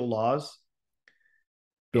Spiritual Laws,"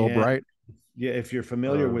 Bill and Bright, yeah, if you're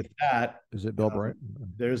familiar or with that, is it Bill Bright?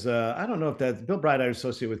 there's a, I don't know if that's Bill Bright. I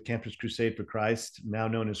associate with Campus Crusade for Christ, now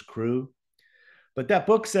known as Cru. But that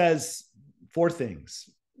book says four things: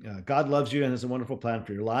 God loves you and has a wonderful plan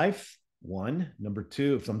for your life. One. Number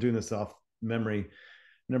two, if I'm doing this off memory,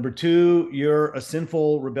 number two, you're a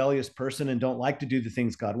sinful, rebellious person and don't like to do the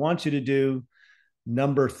things God wants you to do.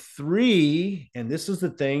 Number three, and this is the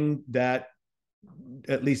thing that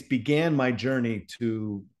at least began my journey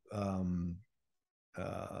to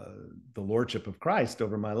uh, the lordship of Christ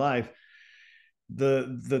over my life.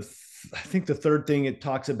 The I think the third thing it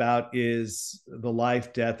talks about is the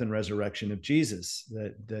life, death, and resurrection of Jesus.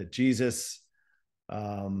 That Jesus,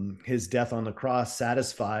 his death on the cross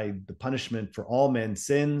satisfied the punishment for all men's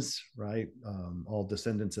sins, right? All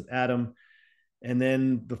descendants of Adam. And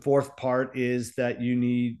then the fourth part is that you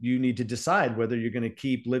need to decide whether you're going to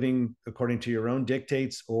keep living according to your own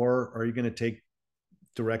dictates or are you going to take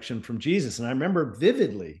direction from Jesus. And I remember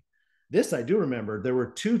vividly, this I do remember, there were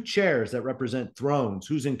two chairs that represent thrones,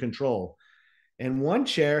 who's in control. And one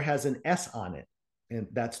chair has an S on it, and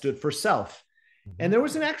that stood for self. And there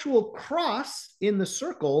was an actual cross in the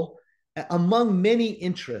circle among many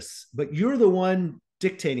interests, but you're the one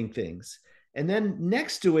dictating things. And then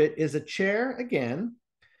next to it is a chair again,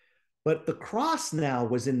 but the cross now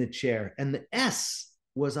was in the chair and the S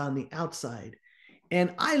was on the outside.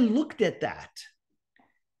 And I looked at that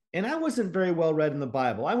and I wasn't very well read in the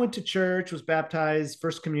Bible. I went to church, was baptized,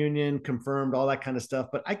 first communion, confirmed, all that kind of stuff.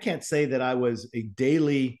 But I can't say that I was a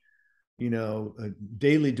daily,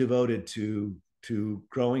 daily devoted to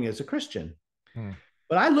growing as a Christian.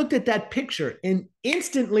 But I looked at that picture and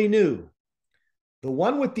instantly knew the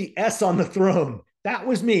one with the S on the throne, that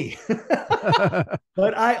was me.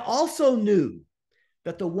 But I also knew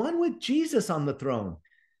that the one with Jesus on the throne,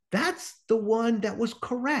 that's the one that was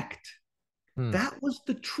correct. That was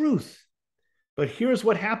the truth. But here's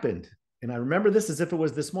what happened. And I remember this as if it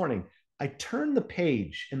was this morning. I turned the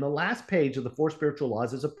page, and the last page of the Four Spiritual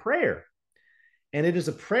Laws is a prayer. And it is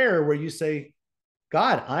a prayer where you say,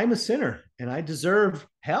 God, I'm a sinner and I deserve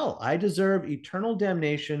hell. I deserve eternal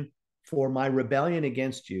damnation for my rebellion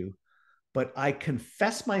against you. But I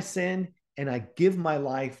confess my sin and I give my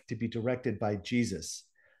life to be directed by Jesus.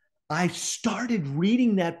 I started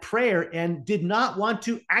reading that prayer and did not want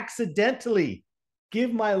to accidentally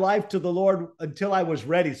give my life to the Lord until I was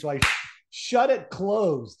ready. So I shut it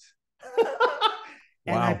closed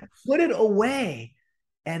and Wow. I put it away.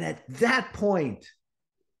 And at that point,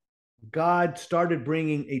 God started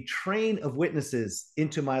bringing a train of witnesses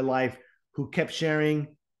into my life who kept sharing.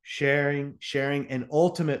 And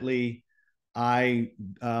ultimately, I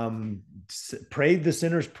prayed the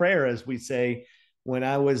sinner's prayer, as we say, when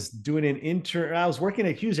I was doing I was working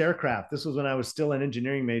at Hughes Aircraft. This was when I was still an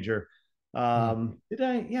engineering major.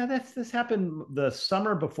 This happened the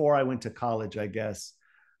summer before I went to college, I guess.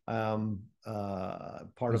 Part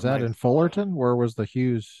Is of that my in Fullerton? Where was the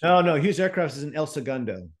Hughes? No, Hughes Aircraft is in El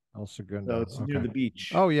Segundo. El So Segundo. it's near Okay. the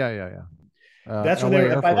beach. Oh, yeah, yeah, yeah. That's when they LA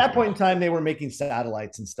were Air by Force that point in Base. time they were making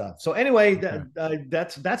satellites and stuff. So anyway, Okay.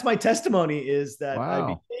 that's my testimony is that I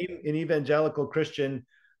Wow. became an evangelical Christian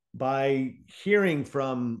by hearing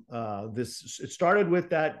from this. It started with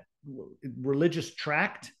that religious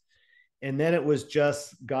tract, and then it was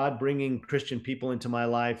just God bringing Christian people into my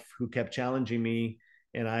life who kept challenging me.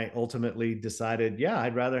 And I ultimately decided, yeah,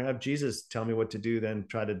 I'd rather have Jesus tell me what to do than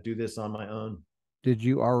try to do this on my own. Did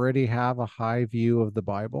you already have a high view of the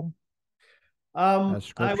Bible as I was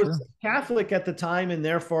scripture? Catholic at the time, and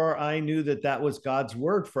therefore I knew that that was God's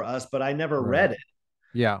word for us, but I never Right. read it.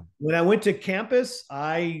 Yeah. When I went to campus,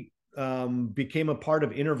 I became a part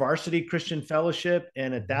of InterVarsity Christian Fellowship,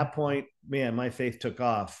 and at that point, man, my faith took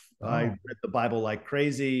off. I Oh, read the Bible like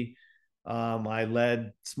crazy. I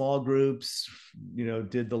led small groups,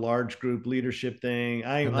 did the large group leadership thing.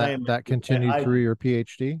 and that continued I through your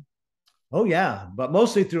PhD? Oh yeah, but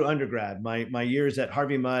mostly through undergrad. My years at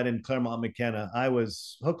Harvey Mudd and Claremont McKenna, I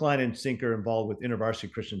was hook, line, and sinker involved with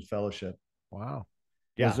InterVarsity Christian Fellowship. Wow. Was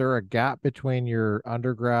Yeah, there a gap between your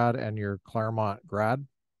undergrad and your Claremont grad?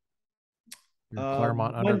 Your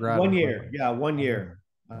Claremont undergrad one and year. Claremont? Yeah, 1 year. one year.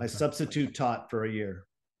 I Okay. substitute taught for a year.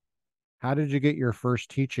 How did you get your first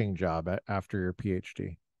teaching job after your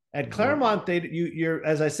PhD? At Claremont, you're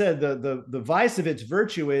as I said, the vice of its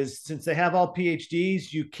virtue is since they have all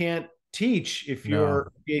PhDs, you can't teach if No, you're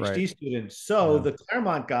a right. PhD student. So Yeah. the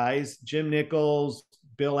Claremont guys, Jim Nichols,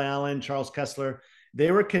 Bill Allen, Charles Kessler,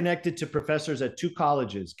 they were connected to professors at two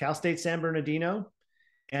colleges, Cal State San Bernardino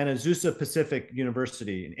and Azusa Pacific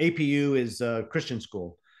University. And APU is a Christian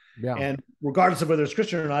school. Yeah. And regardless of whether it's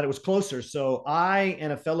Christian or not, it was closer. So I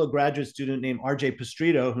and a fellow graduate student named RJ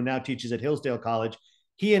Pastrito, who now teaches at Hillsdale College,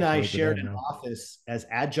 he and I've I heard the shared name, an yeah. office as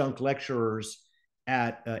adjunct lecturers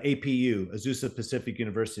at APU, Azusa Pacific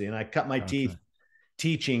University. And I cut my teeth Gotcha.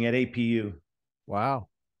 teaching at APU. Wow.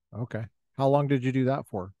 Okay. How long did you do that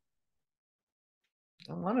for?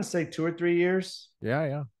 I want to say 2 or 3 years, Yeah,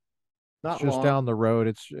 yeah. It's not just long. down the road.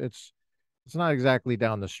 It's not exactly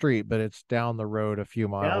down the street, but it's down the road a few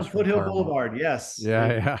Down miles from Foothill Claremont. Boulevard, yes.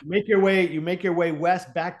 Yeah, yeah. You make your way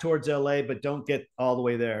west back towards LA, but don't get all the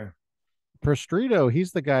way there. Prostrito,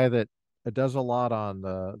 he's the guy that does a lot on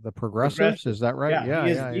the progressives. Progressive. Is that right? Yeah, Yeah,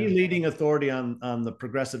 he is yeah, the yeah. leading authority on the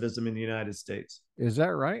progressivism in the United States. Is that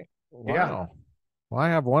right? Yeah. Wow. Well, I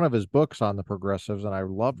have one of his books on the progressives and I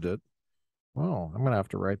loved it. Oh, I'm gonna have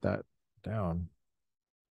to write that down.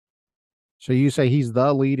 So you say he's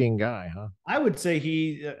the leading guy, huh? I would say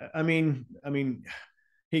he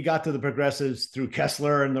got to the progressives through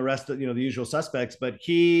Kessler and the rest of the usual suspects, but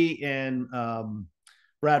he and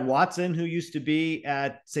Brad Watson, who used to be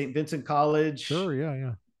at St. Vincent College, Sure,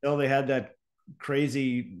 yeah, yeah. they had that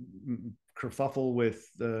crazy kerfuffle with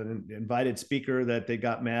the invited speaker that they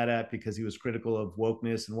got mad at because he was critical of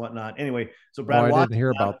wokeness and whatnot. Anyway, so Oh, Brad I didn't Watson. hear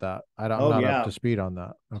about that. I'm Oh not up yeah. to speed on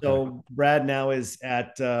that. Okay. So Brad now is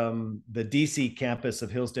at the DC campus of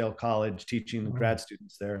Hillsdale College teaching the Oh. grad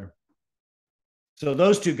students there. So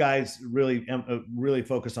those two guys really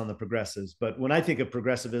focus on the progressives. But when I think of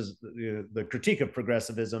progressivism, the critique of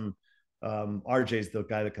progressivism, RJ's the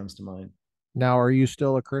guy that comes to mind. Now, are you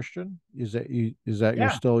still a Christian? Is that your Yeah.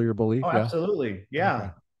 still your belief? Oh, Yeah. absolutely. Okay.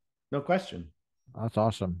 Yeah. No question. That's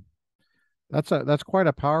awesome. That's quite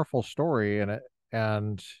a powerful story, and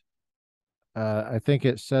I think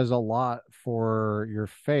it says a lot for your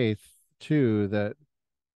faith too, that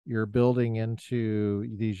you're building into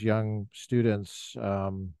these young students,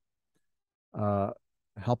 uh,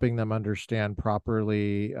 helping them understand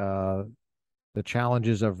properly the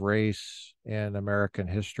challenges of race in American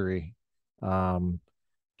history. Um,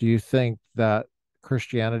 do you think that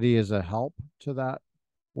Christianity is a help to that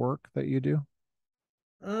work that you do?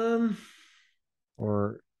 Um,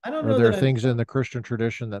 Or I don't are know there that I'm. things in the Christian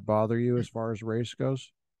tradition that bother you as far as race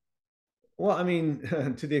goes? Well, I mean,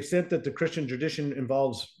 to the extent that the Christian tradition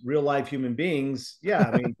involves real life human beings, yeah.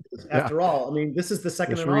 I mean, Yeah, after all, I mean, this is the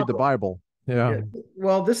second just read the inaugural. Bible. Yeah, Yeah.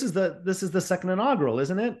 Well, this is the second inaugural,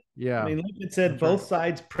 isn't it? I yeah, mean, like it said, that's right. both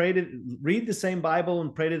sides pray to read the same Bible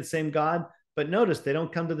and pray to the same God, but notice they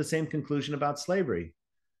don't come to the same conclusion about slavery.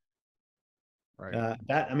 Right.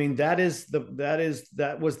 That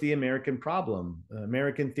was the American problem,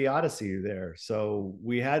 American theodicy there. So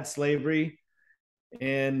we had slavery,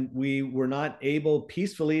 and we were not able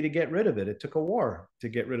peacefully to get rid of it. It took a war to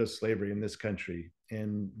get rid of slavery in this country,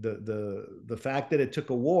 and the fact that it took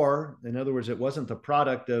a war, in other words, it wasn't the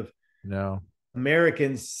product of No.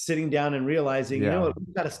 Americans sitting down and realizing, Yeah. what,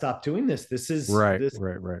 we've got to stop doing this. This is Right. this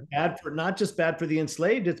Right. Right. bad for not just bad for the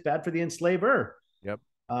enslaved, it's bad for the enslaver. Yep.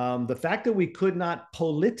 The fact that we could not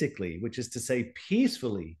politically, which is to say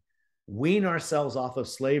peacefully, wean ourselves off of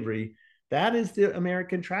slavery, that is the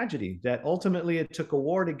American tragedy, that ultimately it took a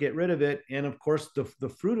war to get rid of it. And of course, the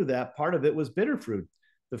fruit of that, part of it was bitter fruit.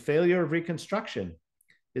 The failure of Reconstruction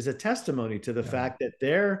is a testimony to the Yeah. fact that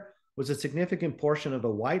there was a significant portion of the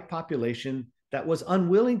white population that was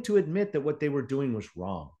unwilling to admit that what they were doing was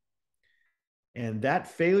wrong. And that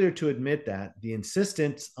failure to admit that, the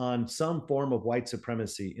insistence on some form of white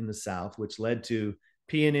supremacy in the South, which led to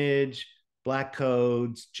peonage, black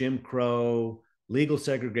codes, Jim Crow, legal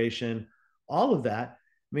segregation, all of that.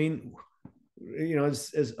 I mean,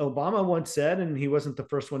 as Obama once said, and he wasn't the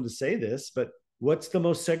first one to say this, but what's the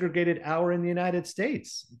most segregated hour in the United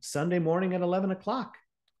States? Sunday morning at 11 o'clock.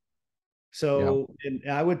 Yeah. So, and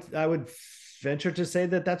I would venture to say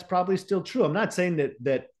that that's probably still true. I'm not saying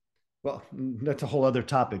that well, that's a whole other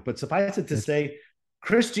topic, but suffice it to It's say,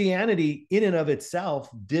 Christianity in and of itself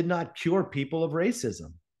did not cure people of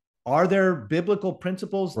racism. Are there biblical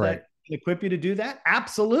principles right. that equip you to do that?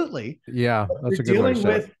 Absolutely. Yeah. But That's you're a good way to dealing say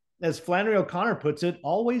it. with, as Flannery O'Connor puts it,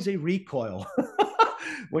 always a recoil.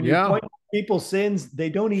 When you Yeah. point out people's sins, they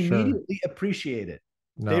don't Sure. immediately appreciate it.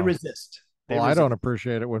 They No. resist. They Well, I resist. don't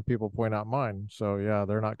appreciate it when people point out mine. So yeah,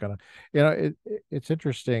 they're not gonna. It's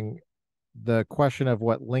interesting, the question of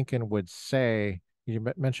what Lincoln would say. you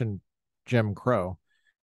mentioned Jim Crow.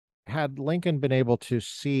 Had Lincoln been able to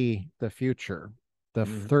see the future, the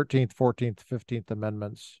Mhm. 13th, 14th, 15th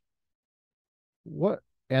Amendments, what,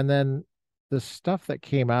 and then the stuff that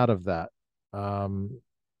came out of that, um,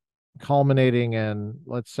 culminating in,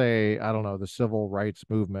 let's say, I don't know, the civil rights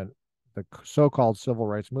movement, the so-called civil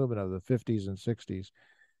rights movement of the 50s and 60s.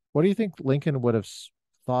 What do you think Lincoln would have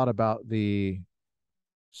thought about the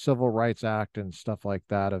Civil Rights Act and stuff like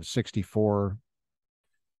that of 64?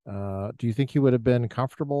 Do you think he would have been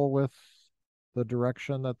comfortable with the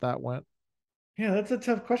direction that that went? Yeah, that's a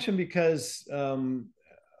tough question because,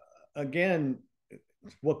 again,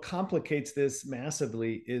 what complicates this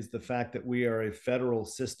massively is the fact that we are a federal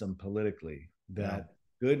system politically. Yeah.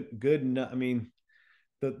 That good. I mean,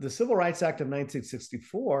 the Civil Rights Act of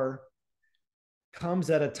 1964 comes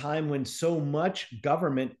at a time when so much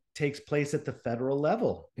government takes place at the federal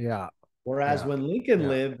level. Yeah. Whereas Yeah. when Lincoln Yeah.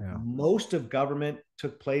 lived, Yeah. most of government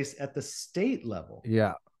took place at the state level.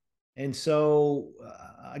 Yeah. And so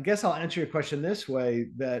I guess I'll answer your question this way,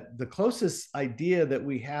 that the closest idea that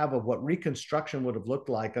we have of what Reconstruction would have looked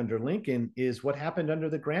like under Lincoln is what happened under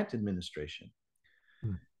the Grant administration.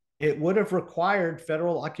 Hmm. It would have required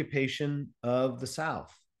federal occupation of the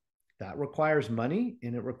South. That requires money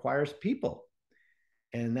and it requires people.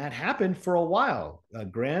 And that happened for a while.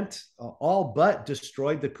 Grant all but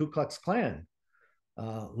destroyed the Ku Klux Klan.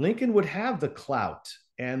 Lincoln would have the clout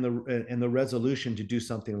and the resolution to do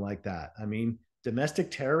something like that. I mean,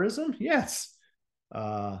 domestic terrorism, yes.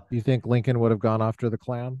 You think Lincoln would have gone after the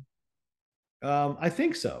Klan? I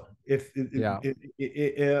think so. If Yeah.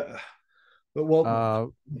 well, Uh,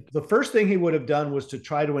 the first thing he would have done was to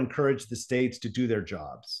try to encourage the states to do their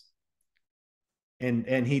jobs. And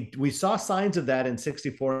we saw signs of that in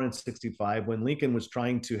 64 and 65 when Lincoln was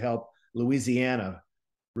trying to help Louisiana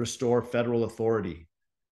restore federal authority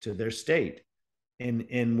to their state.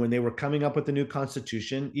 And when they were coming up with the new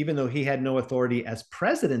constitution, even though he had no authority as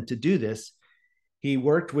president to do this, he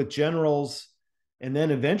worked with generals and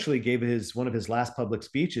then eventually gave one of his last public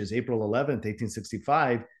speeches, April 11th,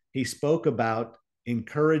 1865. He spoke about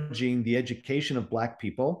encouraging the education of Black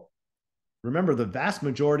people. Remember, the vast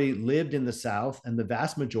majority lived in the South and the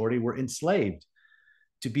vast majority were enslaved.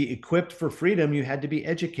 To be equipped for freedom, you had to be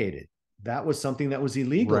educated. That was something that was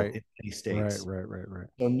illegal right. in many Right. states. Right. Right. Right.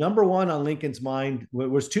 So, number one on Lincoln's mind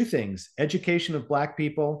was two things: education of Black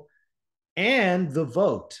people and the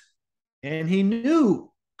vote. And he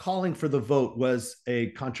knew calling for the vote was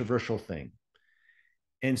a controversial thing.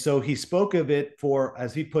 And so he spoke of it for,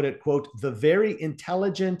 as he put it, quote, the very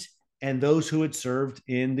intelligent and those who had served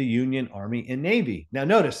in the Union Army and Navy. Now,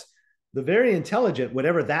 notice the very intelligent,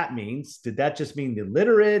 whatever that means. Did that just mean the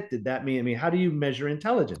literate? Did that mean, I mean, how do you measure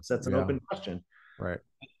intelligence? That's an Yeah. open question. Right.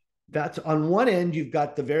 That's on one end, you've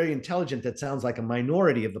got the very intelligent that sounds like a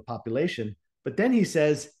minority of the population. But then he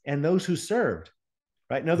says, and those who served,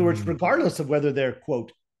 right? In other words, Mm. regardless of whether they're,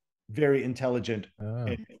 quote, very intelligent, Ah,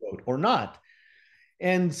 end quote, or not.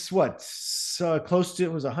 And what, close to,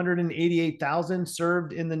 it was 188,000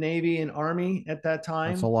 served in the Navy and Army at that that's a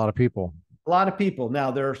time. lot of people. A lot of people. Now,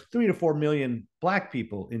 there are 3 to 4 million Black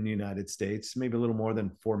people in the United States, maybe a little more than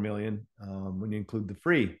 4 million when you include the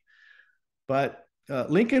free. But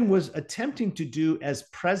Lincoln was attempting to do as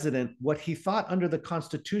president what he thought under the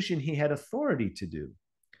Constitution he had authority to do.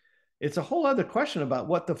 It's a whole other question about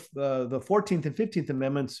what the 14th and 15th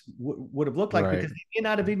Amendments would have looked like, Right. because they may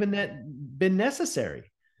not have even been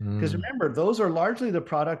necessary. Because Mm. remember, those are largely the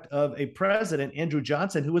product of a president, Andrew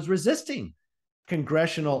Johnson, who was resisting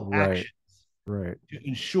congressional Right. action Right. to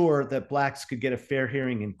ensure that Blacks could get a fair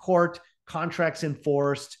hearing in court, contracts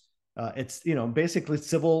enforced. It's, basically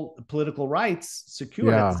civil political rights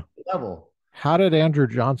secured at the Yeah. state level. How did Andrew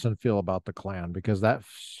Johnson feel about the Klan? Because that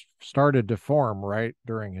started to form right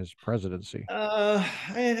during his presidency.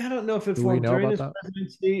 I don't know if it Do we formed know during about his that?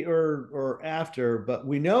 presidency or after, but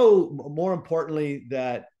we know more importantly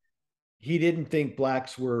that he didn't think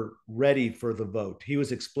Blacks were ready for the vote. He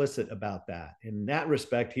was explicit about that. In that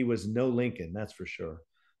respect, he was no Lincoln, that's for sure.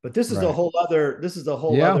 But this is a Right. whole other this is a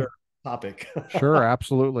whole Yeah. other topic. Sure.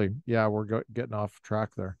 Absolutely. Yeah. We're getting off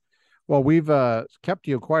track there. Well, we've kept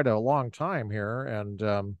you quite a long time here,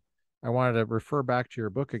 and I wanted to refer back to your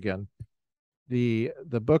book again. The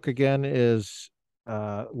book again is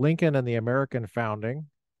Lincoln and the American Founding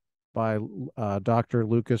by Dr.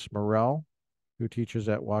 Lucas Morel, who teaches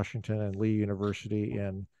at Washington and Lee University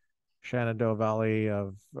in Shenandoah Valley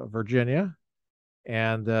of Virginia,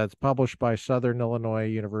 and it's published by Southern Illinois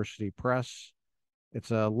University Press. It's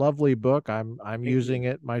a lovely book. I'm Thank using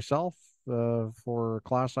you. it myself for a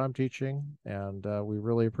class I'm teaching, and we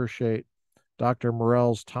really appreciate Dr.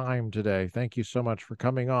 Morel's time today. Thank you so much for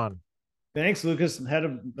coming on. Thanks, Lucas.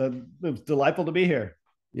 It was delightful to be here.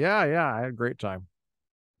 Yeah, I had a great time.